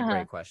 This is a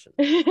great question.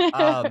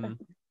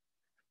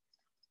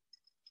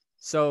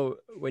 So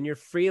when you're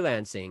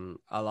freelancing,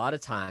 a lot of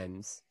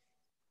times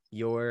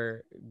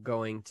you're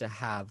going to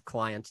have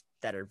clients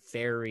that are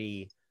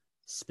very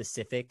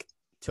specific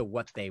to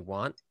what they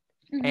want.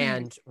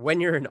 And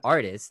when you're an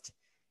artist,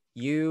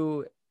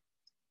 you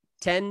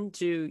tend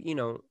to, you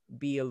know,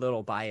 be a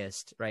little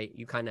biased, right?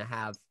 You kind of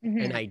have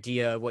an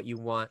idea of what you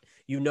want.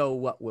 You know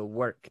what will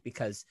work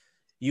because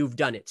you've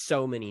done it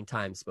so many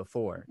times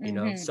before, you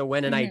know? So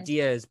when an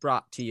idea is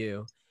brought to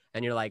you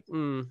and you're like,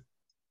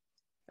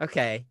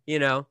 okay, you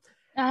know,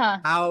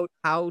 how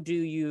do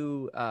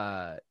you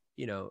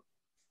you know,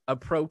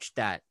 approach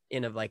that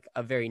in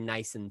a very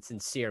nice and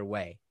sincere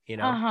way, you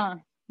know?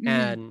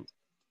 And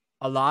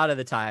a lot of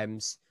the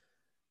times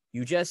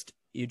you just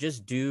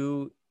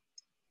do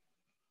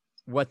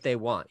what they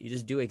want. You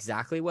just do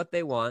exactly what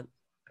they want,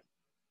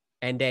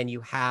 and then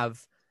you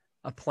have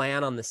a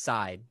plan on the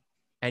side,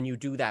 and you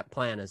do that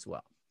plan as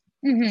well.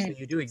 So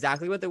you do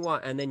exactly what they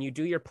want, and then you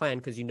do your plan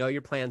because you know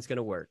your plan's going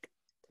to work,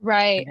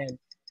 right?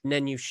 And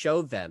then you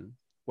show them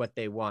what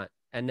they want,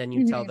 and then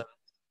you tell them,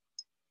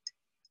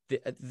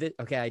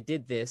 okay, I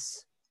did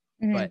this,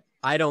 but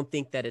I don't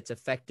think that it's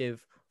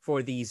effective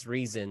for these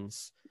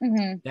reasons.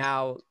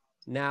 Now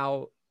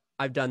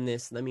I've done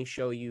this. Let me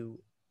show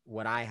you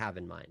what I have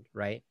in mind,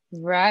 right?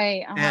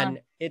 Right.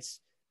 And it's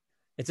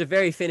a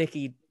very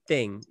finicky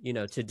thing, you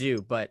know, to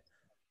do, but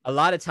a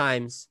lot of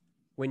times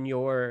when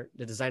you're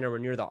the designer,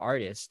 when you're the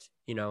artist,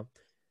 you know,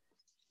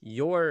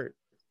 you're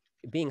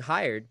being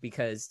hired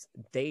because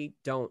they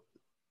don't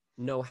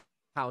know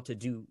how to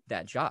do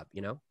that job,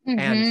 you know?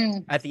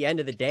 And at the end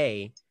of the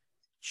day,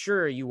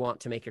 sure, you want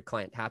to make your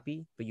client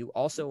happy, but you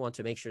also want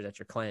to make sure that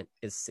your client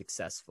is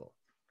successful.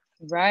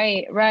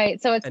 Right.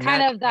 So it's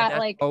kind of that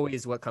like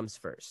always what comes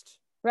first.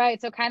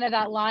 Right. So kind of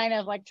that line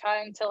of like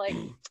trying to like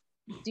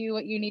do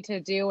what you need to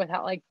do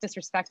without like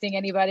disrespecting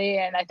anybody.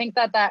 And I think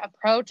that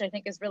approach, I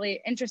think, is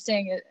really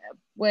interesting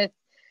with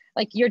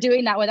like you're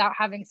doing that without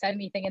having said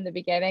anything in the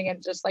beginning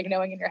and just like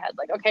knowing in your head,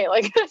 like, okay,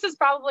 like this is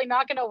probably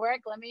not going to work.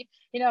 Let me,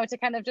 you know, to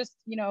kind of just,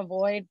 you know,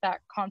 avoid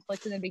that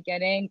conflict in the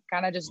beginning,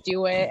 kind of just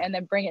do it and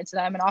then bring it to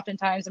them. And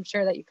oftentimes I'm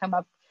sure that you come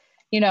up,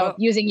 you know,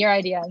 using your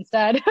idea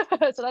instead. So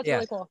that's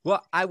really cool.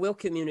 Well, I will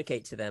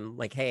communicate to them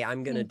like, hey,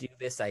 I'm going to do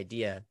this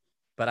idea,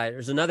 but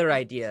there's another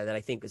idea that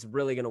I think is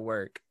really going to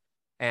work.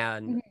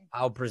 And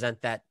I'll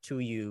present that to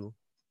you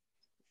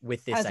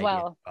with this as idea.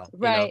 well.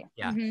 Right.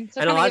 You know? So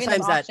and a lot of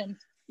times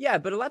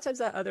but a lot of times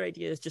that other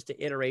idea is just an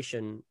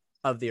iteration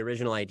of the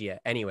original idea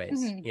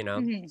anyways, you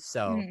know?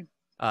 So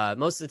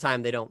most of the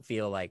time they don't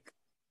feel like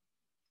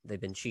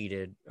they've been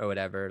cheated or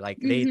whatever. Like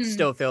they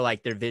still feel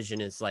like their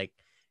vision is like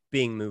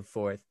being moved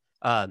forth.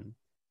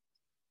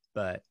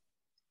 But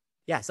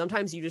yeah,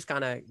 sometimes you just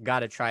kind of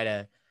got to try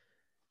to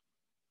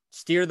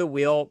steer the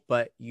wheel,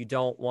 but you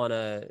don't want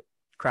to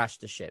crash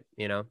the ship,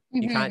 you know?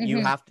 You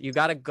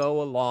got to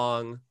go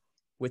along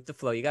with the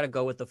flow. You got to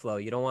go with the flow.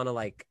 You don't want to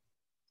like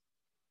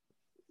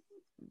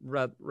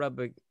rub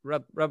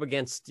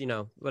against, you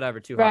know, whatever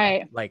too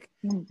hard. Like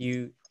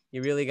you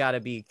really got to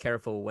be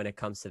careful when it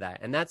comes to that.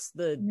 And that's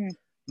the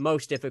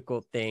most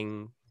difficult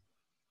thing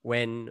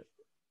when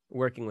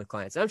working with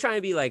clients. I'm trying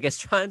to be like as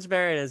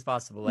transparent as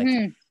possible.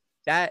 Like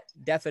that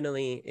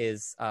definitely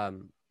is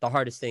the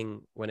hardest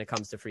thing when it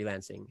comes to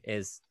freelancing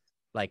is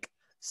like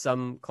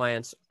some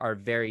clients are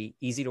very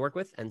easy to work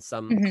with and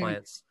some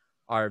clients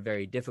are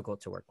very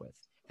difficult to work with.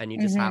 And you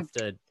just have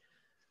to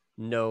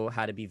know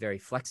how to be very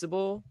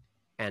flexible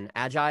and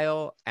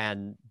agile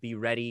and be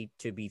ready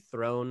to be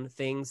thrown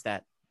things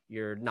that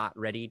you're not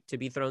ready to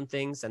be thrown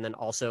things. And then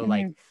also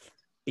like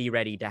be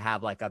ready to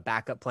have like a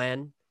backup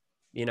plan,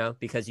 you know,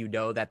 because you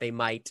know that they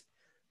might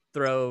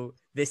throw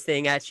this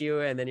thing at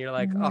you. And then you're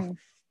like, oh,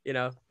 you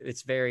know,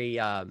 it's very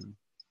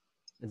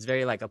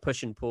like a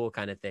push and pull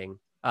kind of thing.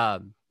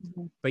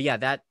 But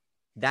yeah,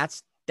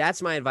 that's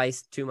my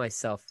advice to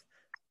myself,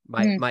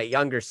 my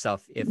younger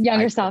self.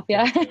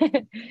 Yeah.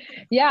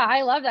 Yeah,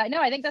 I love that. No,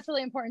 I think that's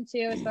really important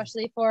too,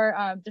 especially for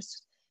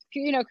just,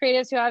 you know,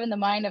 creatives who have in the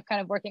mind of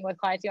kind of working with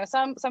clients. You know,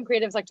 some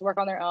creatives like to work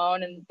on their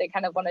own and they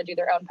kind of want to do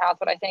their own path.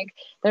 But I think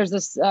there's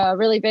this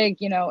really big,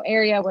 you know,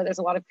 area where there's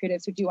a lot of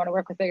creatives who do want to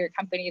work with bigger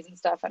companies and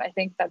stuff. And I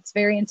think that's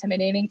very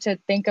intimidating to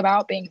think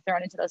about being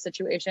thrown into those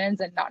situations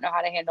and not know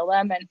how to handle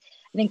them. And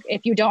I think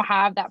if you don't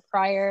have that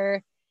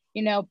prior,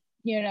 you know,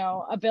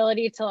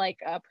 ability to like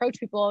approach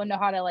people and know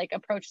how to like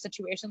approach a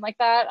situation like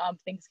that,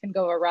 things can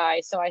go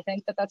awry. So I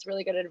think that that's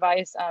really good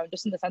advice,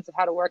 just in the sense of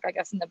how to work, I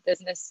guess, in the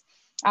business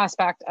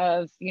aspect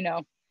of, you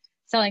know,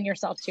 selling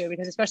yourself too,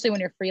 because especially when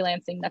you're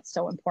freelancing, that's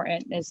so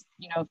important is,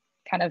 you know,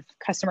 kind of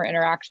customer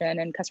interaction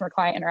and customer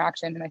client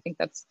interaction. And I think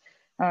that's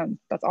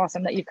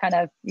awesome that you've kind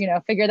of, you know,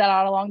 figured that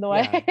out along the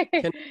way.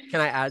 Yeah.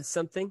 Can I add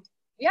something?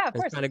 Yeah, of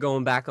course. Kind of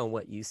going back on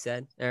what you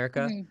said,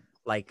 Erica,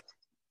 like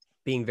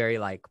being very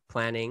like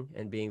planning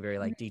and being very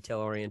like detail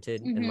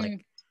oriented and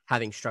like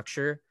having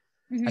structure.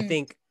 I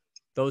think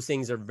those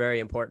things are very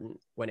important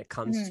when it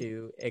comes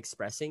to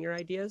expressing your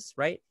ideas,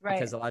 right?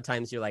 Because a lot of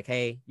times you're like,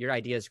 hey, your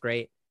idea is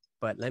great,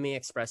 but let me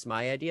express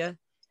my idea.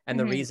 And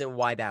the reason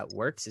why that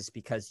works is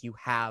because you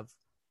have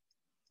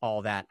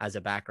all that as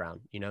a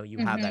background, you know, you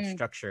have that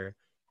structure.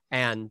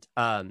 And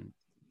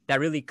that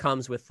really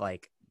comes with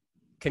like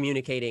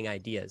communicating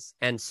ideas.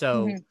 And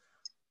so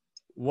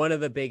one of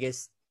the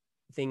biggest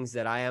things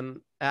that I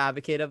am an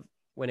advocate of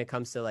when it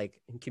comes to like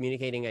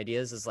communicating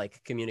ideas is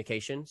like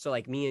communication. So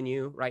like me and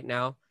you right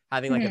now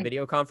having like a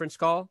video conference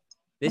call,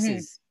 this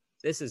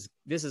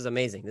is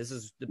amazing. This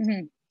is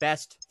the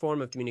best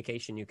form of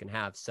communication you can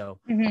have. So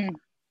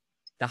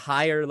the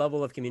higher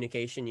level of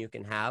communication you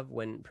can have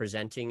when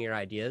presenting your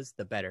ideas,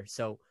 the better.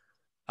 So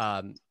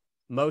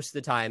most of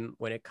the time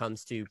when it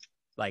comes to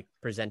like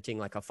presenting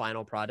like a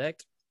final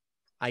product,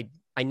 I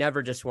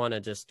never just want to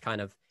just kind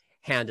of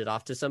hand it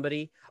off to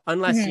somebody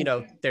unless, you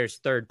know, there's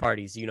third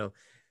parties, you know,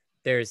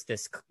 there's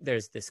this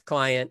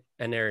client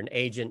and they're an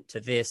agent to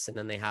this, and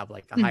then they have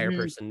like a higher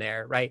person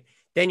there, right?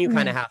 Then you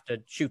kind of have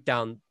to shoot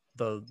down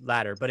the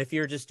ladder. But if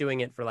you're just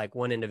doing it for like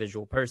one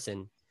individual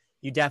person,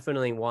 you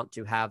definitely want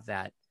to have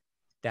that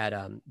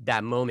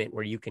moment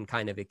where you can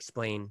kind of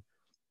explain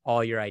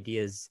all your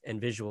ideas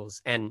and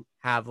visuals and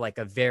have like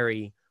a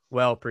very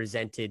well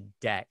presented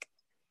deck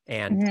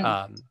and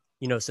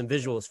you know, some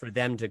visuals for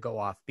them to go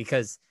off,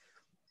 because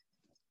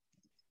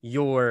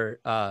your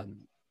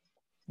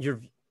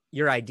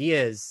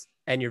ideas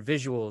and your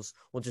visuals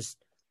will just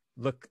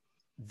look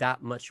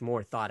that much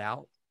more thought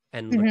out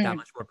and look that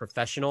much more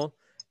professional,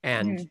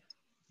 and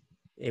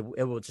it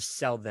will just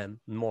sell them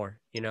more,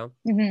 you know.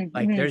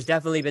 Like there's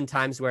definitely been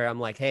times where I'm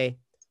like, hey,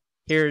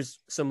 here's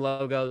some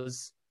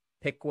logos,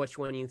 pick which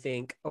one you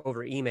think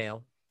over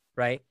email,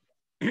 right?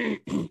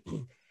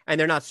 And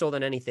they're not sold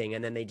on anything,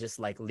 and then they just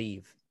like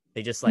leave.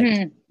 They just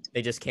like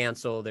they just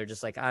cancel. They're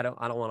just like, I don't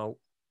want to.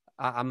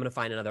 I'm going to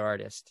find another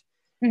artist.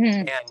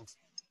 And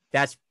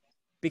that's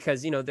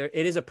because, you know, it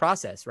is a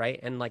process, right?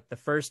 And like the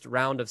first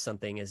round of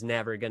something is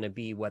never going to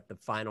be what the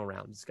final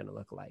round is going to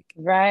look like.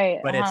 Right.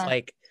 But it's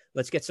like,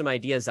 let's get some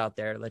ideas out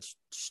there. Let's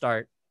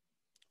start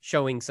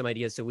showing some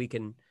ideas so we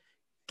can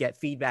get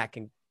feedback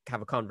and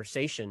have a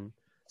conversation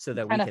so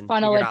that we can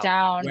funnel it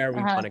down where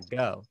we want to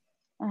go.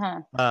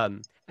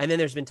 And then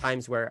there's been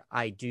times where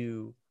I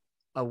do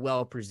a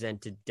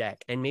well-presented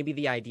deck and maybe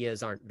the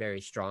ideas aren't very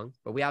strong,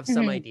 but we have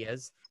some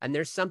ideas and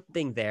there's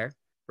something there,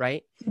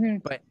 right?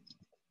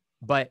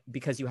 But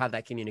because you have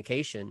that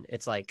communication,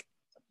 it's like,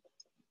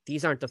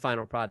 these aren't the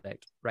final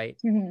product, right?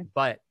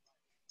 But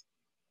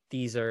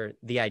these are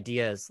the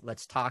ideas.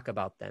 Let's talk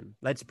about them.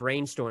 Let's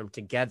brainstorm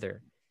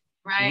together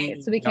Right.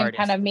 me, So we the can kind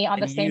artist, of meet on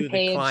the and same you, the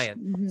page. client.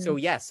 Hmm. So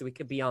yes, we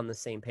could be on the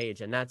same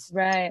page, and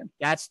Right.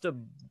 that's the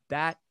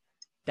that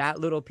that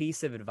little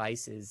piece of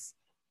advice is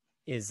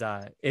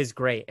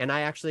great. And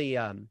I actually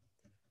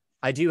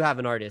I do have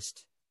an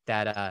artist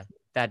that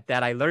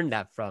that I learned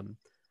that from.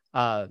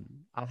 I'll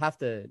have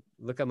to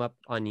look him up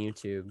on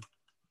YouTube.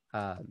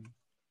 Um,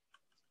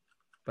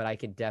 but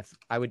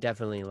I would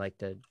definitely like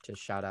to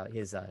shout out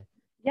his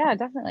Yeah,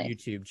 definitely.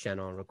 YouTube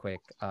channel real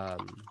quick.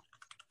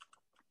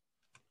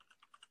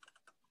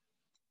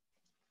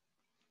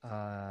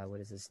 What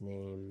is his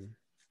name?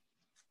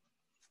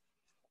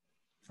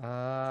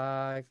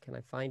 Can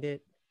I find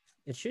it?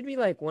 It should be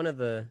like one of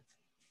the.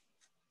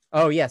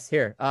 Oh yes,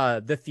 here.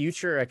 The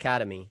Future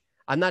Academy.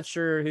 I'm not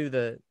sure who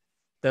the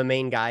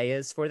main guy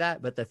is for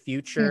that, but the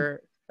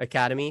Future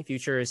Academy.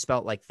 Future is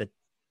spelled like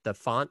the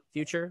font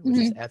Future, which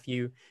is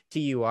Mm-hmm.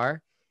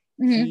 FUTUR.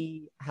 Mm-hmm.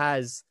 He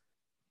has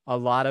a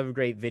lot of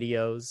great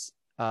videos.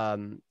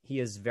 He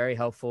is very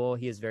helpful.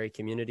 He is very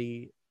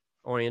community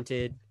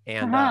oriented,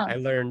 and Uh-huh. I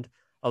learned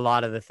a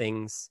lot of the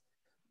things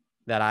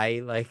that I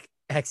like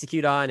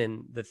execute on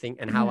and the thing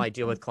and how Mm-hmm. I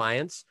deal with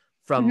clients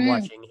from Mm-hmm.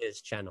 watching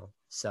his channel.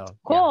 So yeah.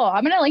 Cool.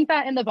 I'm gonna link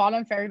that in the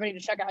bottom for everybody to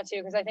check out too,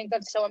 because I think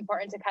that's so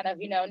important to kind of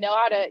know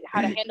how to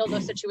handle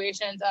those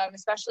situations,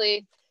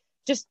 especially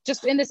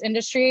just in this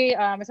industry,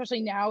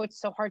 especially now. It's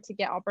so hard to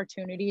get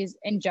opportunities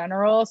in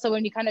general. So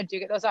when you kind of do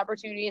get those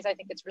opportunities, I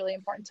think it's really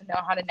important to know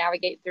how to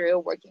navigate through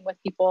working with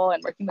people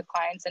and working with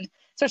clients, and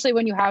especially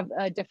when you have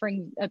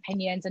differing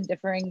opinions and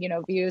differing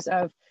views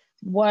of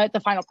what the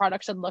final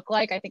product should look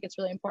like. I think it's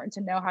really important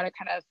to know how to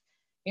kind of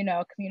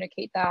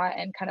communicate that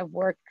and kind of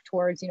work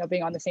towards,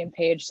 being on the same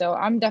page. So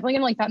I'm definitely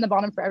going to link that in the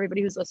bottom for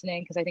everybody who's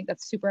listening, because I think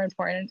that's super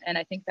important. And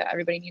I think that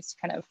everybody needs to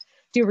kind of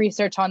do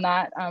research on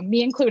that,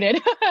 me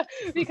included,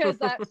 because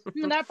that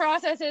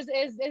process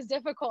is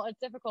difficult. It's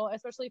difficult,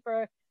 especially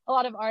for a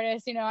lot of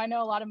artists. I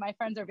know a lot of my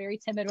friends are very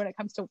timid when it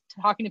comes to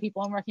talking to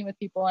people and working with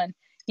people. And,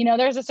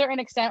 there's a certain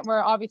extent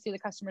where obviously the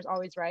customer's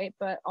always right,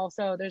 but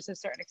also there's a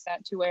certain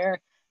extent to where,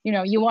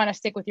 you want to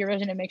stick with your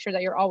vision and make sure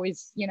that you're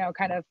always,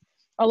 kind of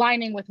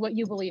aligning with what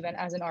you believe in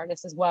as an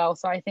artist as well.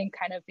 So I think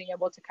kind of being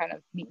able to kind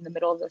of meet in the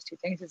middle of those two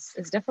things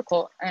is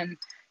difficult. And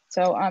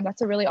so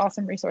that's a really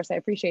awesome resource. I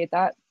appreciate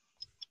that.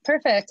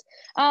 Perfect.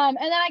 And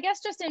then I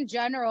guess just in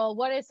general,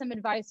 what is some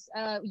advice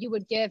you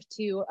would give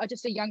to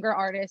just a younger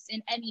artist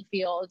in any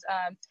field?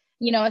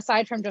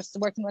 Aside from just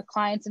working with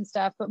clients and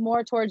stuff, but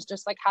more towards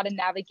just like how to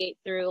navigate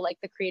through like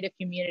the creative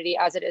community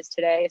as it is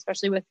today,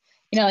 especially with,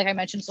 like I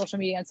mentioned, social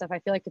media and stuff. I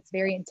feel like it's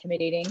very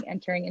intimidating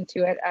and carrying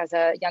into it as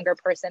a younger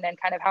person, and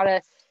kind of how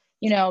to,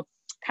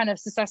 kind of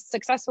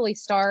successfully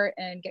start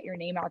and get your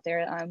name out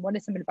there. What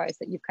is some advice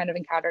that you've kind of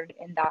encountered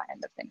in that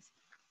end of things?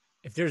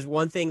 If there's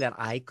one thing that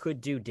I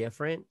could do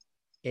different,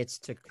 it's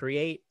to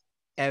create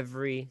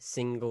every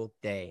single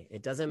day.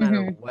 It doesn't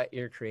matter what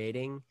you're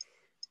creating,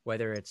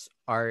 whether it's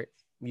art,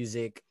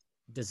 music,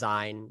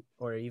 design,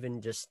 or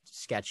even just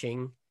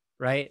sketching,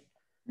 right?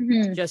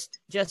 Mm-hmm.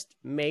 Just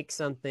make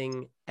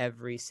something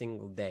every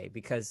single day,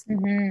 because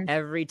Mm-hmm.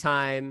 every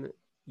time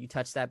you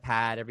touch that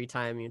pad, every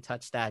time you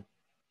touch that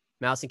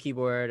mouse and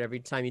keyboard, every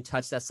time you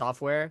touch that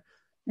software,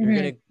 you're Mm-hmm.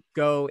 gonna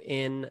go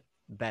in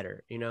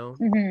better,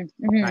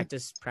 Mm-hmm.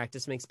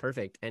 practice makes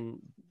perfect, and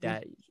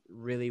that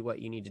really what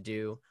you need to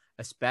do,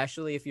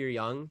 especially if you're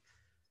young.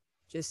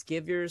 Just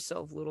give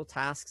yourself little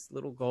tasks,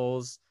 little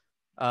goals.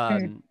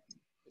 Mm-hmm. um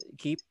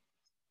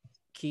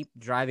keep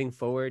driving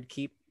forward,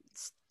 keep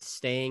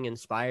staying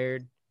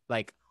inspired.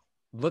 Like,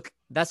 look,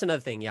 that's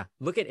another thing. Yeah,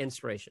 look at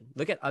inspiration,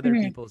 look at other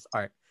Mm-hmm. people's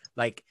art,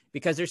 like,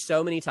 because there's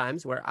so many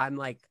times where I'm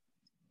like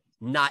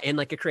not in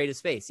like a creative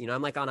space,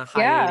 I'm like on a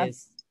Yeah.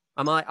 hiatus.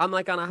 I'm like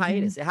on a Mm-hmm.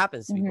 hiatus. It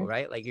happens to people, Mm-hmm.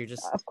 right? Like, Of you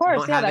course,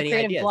 don't yeah, have that any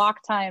creative ideas,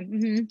 block time.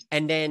 Mm-hmm.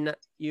 and then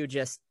you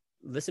just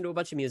listen to a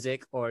bunch of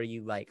music, or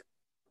you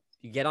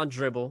get on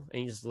Dribble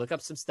and you just look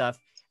up some stuff,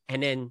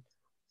 and then,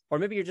 or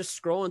maybe you're just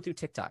scrolling through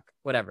TikTok,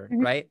 whatever,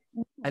 Mm-hmm. right?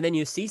 And then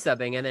you see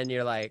something, and then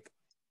you're like,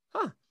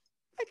 huh,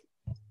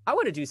 I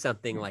want to do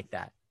something like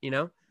that,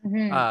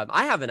 Mm-hmm.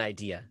 I have an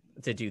idea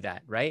to do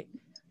that, right?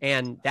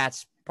 And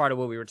that's part of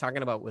what we were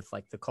talking about with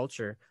like the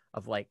culture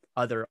of like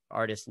other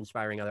artists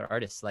inspiring other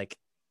artists. Like,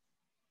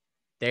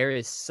 there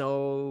is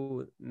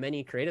so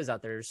many creatives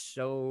out there,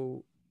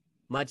 so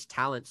much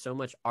talent, so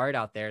much art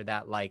out there,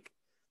 that like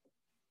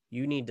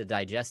you need to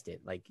digest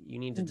it. Like, you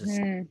need to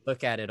just Mm-hmm.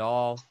 look at it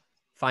all,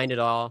 find it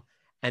all,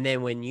 and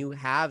then when you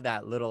have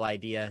that little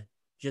idea,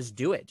 just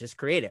do it, just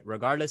create it,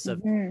 regardless of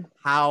Mm-hmm.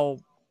 how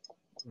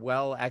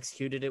well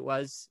executed it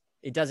was.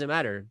 It doesn't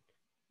matter.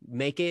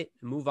 Make it,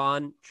 move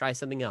on, try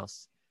something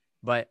else.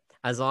 But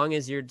as long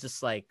as you're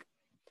just like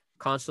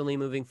constantly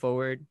moving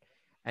forward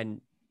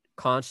and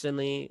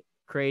constantly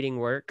creating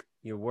work,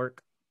 your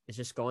work is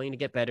just going to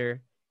get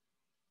better.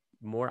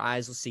 More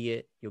eyes will see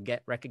it. You'll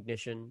get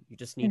recognition. You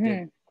just need to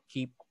Mm-hmm.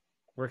 keep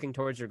working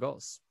towards your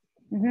goals.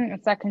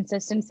 It's that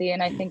consistency.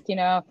 And I think,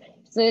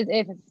 so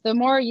if the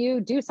more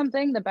you do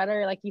something, the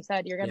better, like you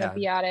said, you're going to Yeah.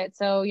 be at it.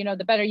 So,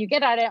 the better you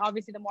get at it,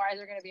 obviously the more eyes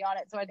are going to be on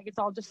it. So I think it's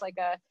all just like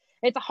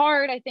it's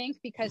hard, I think,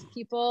 because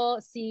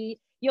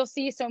you'll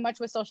see so much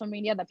with social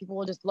media that people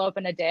will just blow up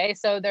in a day.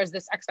 So there's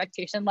this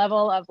expectation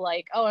level of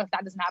like, oh, if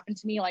that doesn't happen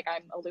to me, like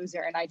I'm a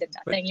loser and I did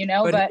nothing,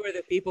 But but who are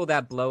the people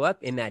that blow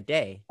up in that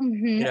day?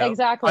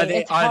 exactly.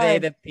 It's Are they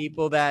hard. the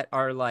people that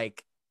are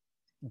like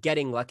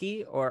getting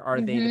lucky, or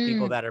are they the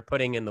people that are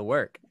putting in the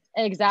work?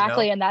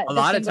 Exactly. And that A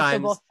lot of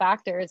distinguishable times,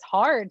 factor is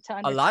hard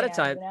to a lot of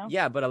understand, time,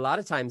 yeah, but a lot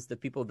of times the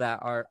people that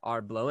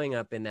are blowing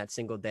up in that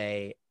single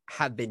day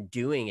have been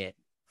doing it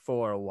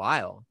for a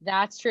while.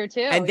 That's true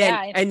too. And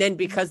then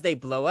because they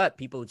blow up,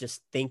 people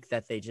just think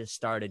that they just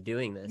started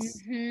doing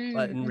this.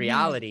 But in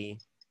reality,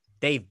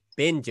 they've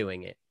been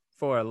doing it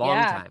for a long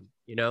time,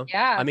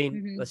 Yeah. I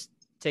mean, let's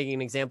take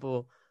an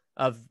example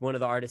of one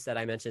of the artists that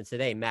I mentioned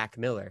today, Mac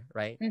Miller,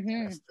 right?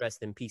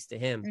 Rest in peace to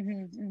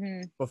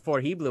him.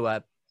 Before he blew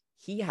up,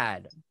 he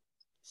had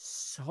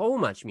so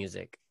much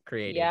music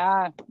created.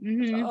 Yeah.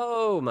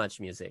 So much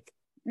music.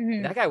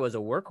 That guy was a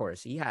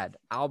workhorse. He had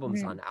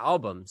albums on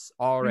albums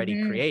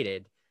already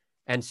created.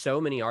 And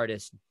so many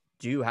artists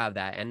do have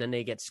that. And then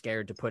they get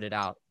scared to put it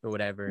out or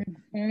whatever.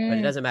 But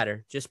it doesn't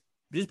matter. Just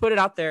put it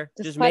out there.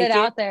 Just put make it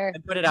out there.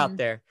 And put it out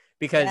there.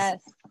 Because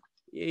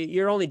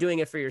you're only doing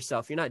it for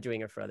yourself. You're not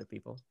doing it for other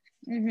people.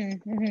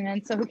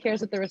 And so who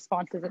cares what the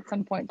response is? At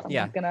some point,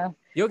 someone's gonna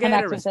you'll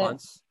get a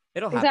response.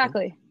 It'll happen.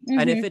 Exactly.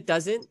 And if it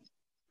doesn't,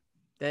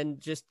 then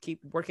just keep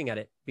working at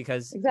it,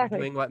 because you're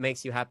doing what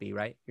makes you happy,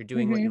 right? You're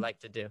doing what you like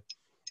to do.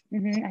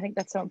 I think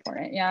that's so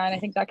important. Yeah. And I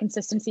think that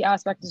consistency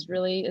aspect is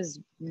really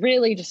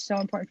just so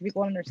important for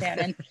people to understand.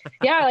 And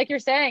like you're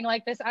saying,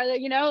 like this,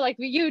 like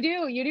you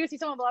do see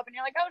someone blow up and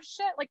you're like, oh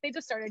shit, like they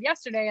just started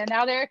yesterday and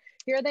now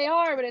here they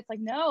are. But it's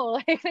like,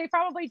 no, like they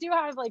probably do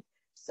have like,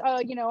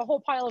 a whole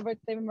pile of work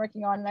they've been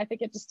working on. And I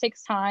think it just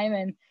takes time.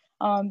 And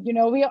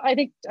I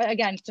think,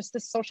 again, just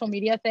this social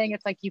media thing,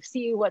 it's like you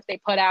see what they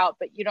put out,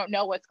 but you don't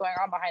know what's going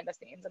on behind the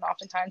scenes. And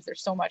oftentimes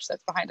there's so much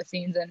that's behind the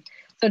scenes. And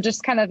so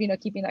just kind of,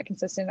 keeping that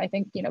consistent, I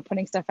think,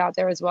 putting stuff out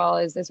there as well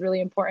is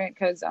really important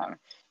because, I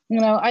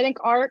think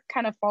art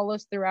kind of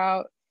follows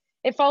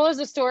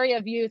the story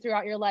of you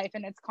throughout your life,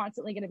 and it's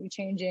constantly going to be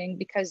changing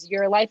because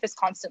your life is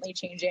constantly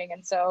changing.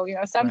 And so,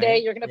 someday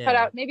you're going to put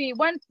out, maybe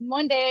one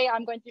day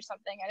I'm going through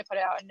something and I put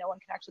it out and no one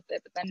connects with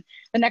it. But then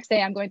the next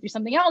day I'm going through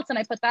something else and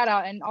I put that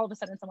out and all of a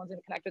sudden someone's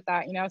going to connect with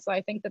that, So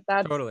I think that's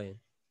totally.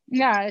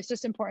 Yeah, it's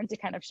just important to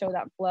kind of show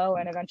that flow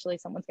and eventually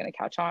someone's going to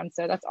catch on.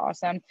 So that's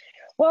awesome.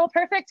 Well,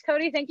 perfect.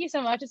 Cody, thank you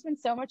so much. It's been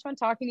so much fun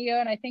talking to you.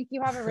 And I think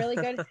you have a really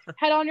good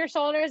head on your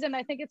shoulders. And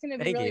I think it's going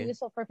to be really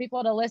useful for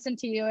people to listen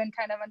to you and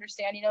kind of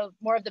understand,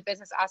 more of the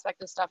business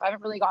aspect of stuff. I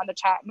haven't really gotten to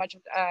chat much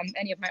with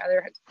any of my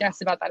other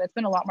guests about that. It's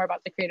been a lot more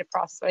about the creative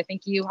process, but I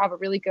think you have a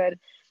really good,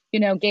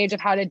 gauge of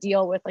how to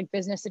deal with like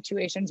business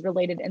situations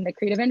related in the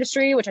creative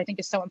industry, which I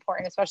think is so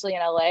important, especially in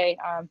LA.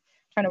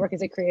 Trying to work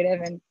as a creative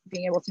and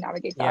being able to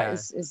navigate that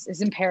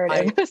is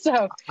imperative.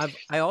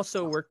 I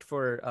also worked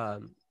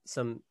for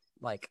some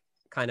like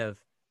kind of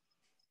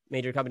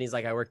major companies.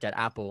 Like I worked at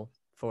Apple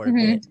for a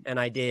bit, and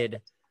I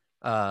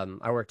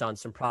worked on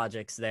some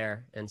projects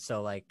there. And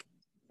so like,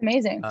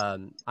 amazing.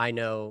 I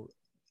know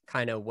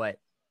kind of what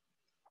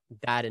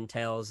that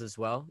entails as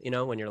well,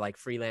 when you're like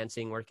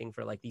freelancing, working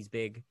for like these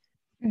big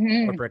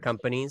corporate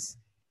companies.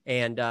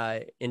 And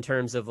in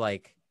terms of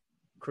like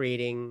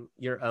creating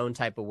your own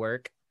type of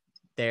work,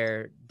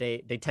 they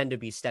tend to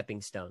be stepping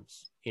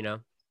stones, they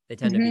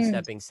tend to be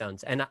stepping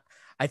stones. And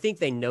I think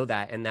they know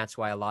that. And that's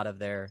why a lot of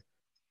their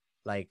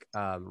like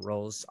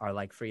roles are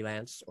like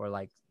freelance or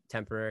like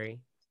temporary.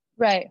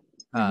 Right.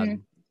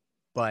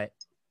 But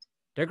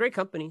they're great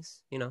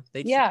companies,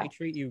 they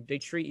treat you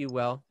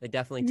well. They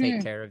definitely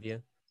take care of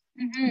you.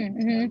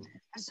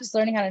 It's just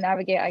learning how to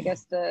navigate, I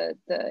guess, the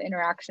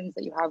interactions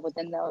that you have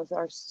within those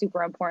are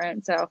super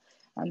important. So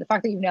the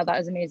fact that you've nailed that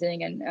is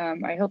amazing.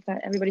 And I hope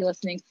that everybody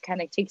listening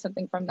kind of takes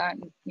something from that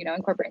and,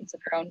 incorporate into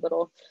their own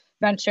little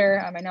venture.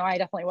 I know I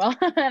definitely will.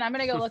 And I'm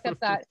going to go look up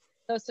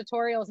those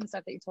tutorials and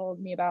stuff that you told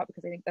me about,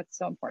 because I think that's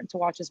so important to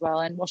watch as well.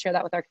 And we'll share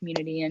that with our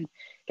community and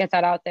get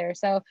that out there.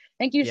 So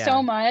thank you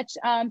so much.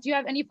 Do you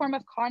have any form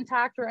of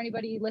contact or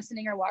anybody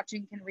listening or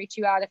watching can reach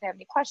you out if they have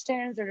any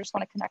questions or just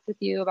want to connect with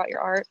you about your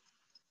art?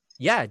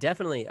 Yeah,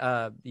 definitely.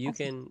 You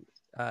can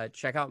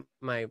check out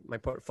my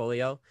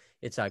portfolio.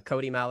 It's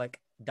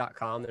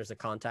CodyMalik.com. There's a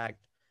contact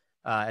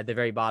at the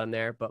very bottom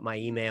there, but my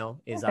email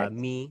is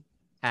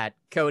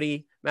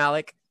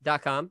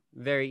me@CodyMalik.com.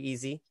 Very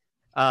easy.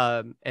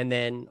 And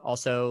then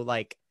also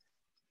like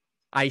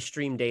I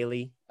stream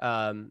daily.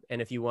 And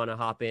if you want to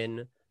hop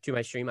in to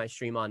my stream, I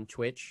stream on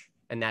Twitch,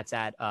 and that's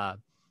at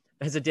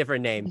that's a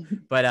different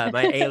name, but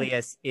my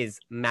alias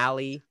is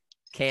Mali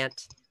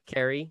Can't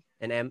Carry,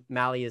 and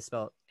Mali is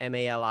spelled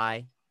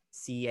MALICANT,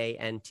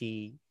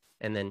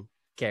 and then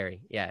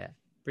Carry. Yeah,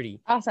 pretty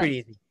awesome. Pretty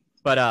easy.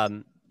 But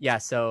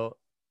so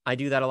I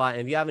do that a lot.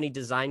 And if you have any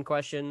design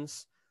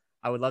questions,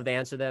 I would love to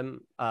answer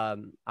them.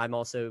 I'm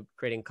also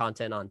creating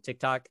content on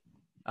TikTok,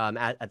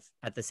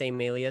 at the same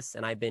alias,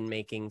 and I've been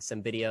making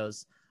some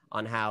videos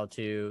on how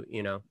to,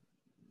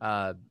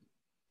 uh,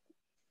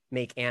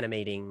 make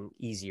animating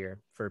easier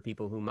for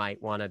people who might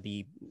want to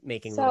be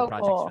making little So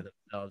projects for cool.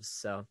 themselves.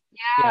 So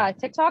yeah, Yeah,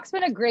 TikTok's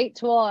been a great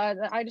tool.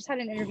 I just had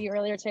an interview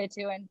earlier today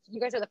too, and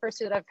you guys are the first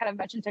two that I've kind of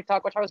mentioned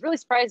TikTok, which I was really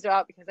surprised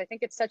about because I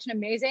think it's such an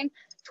amazing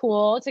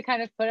tool to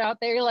kind of put out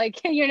there,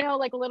 like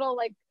like little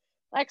like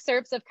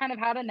excerpts of kind of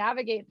how to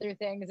navigate through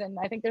things. And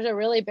I think there's a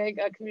really big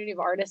community of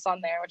artists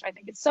on there, which I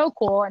think is so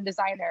cool, and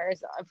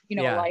designers,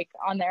 yeah, like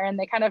on there, and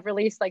they kind of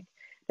release like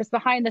this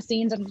behind the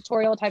scenes and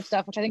tutorial type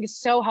stuff, which I think is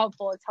so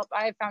helpful. It's helped.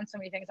 I've found so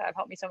many things that have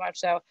helped me so much.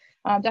 So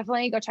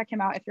definitely go check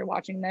him out if you're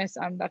watching this.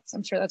 I'm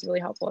sure that's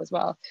really helpful as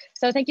well.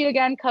 So thank you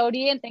again,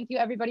 Cody, and thank you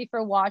everybody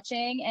for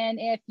watching. And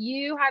if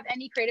you have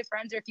any creative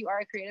friends, or if you are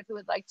a creative who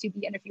would like to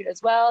be interviewed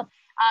as well,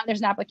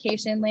 there's an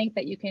application link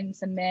that you can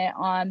submit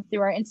on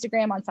through our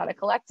Instagram on Sada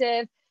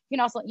Collective. You can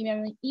also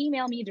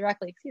email me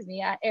directly,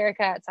 at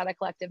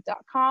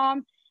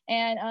erica@sadacollective.com.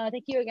 And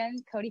thank you again,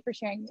 Cody, for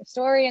sharing your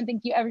story. And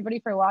thank you everybody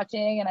for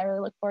watching. And I really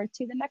look forward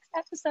to the next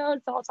episode.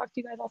 So I'll talk to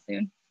you guys all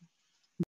soon.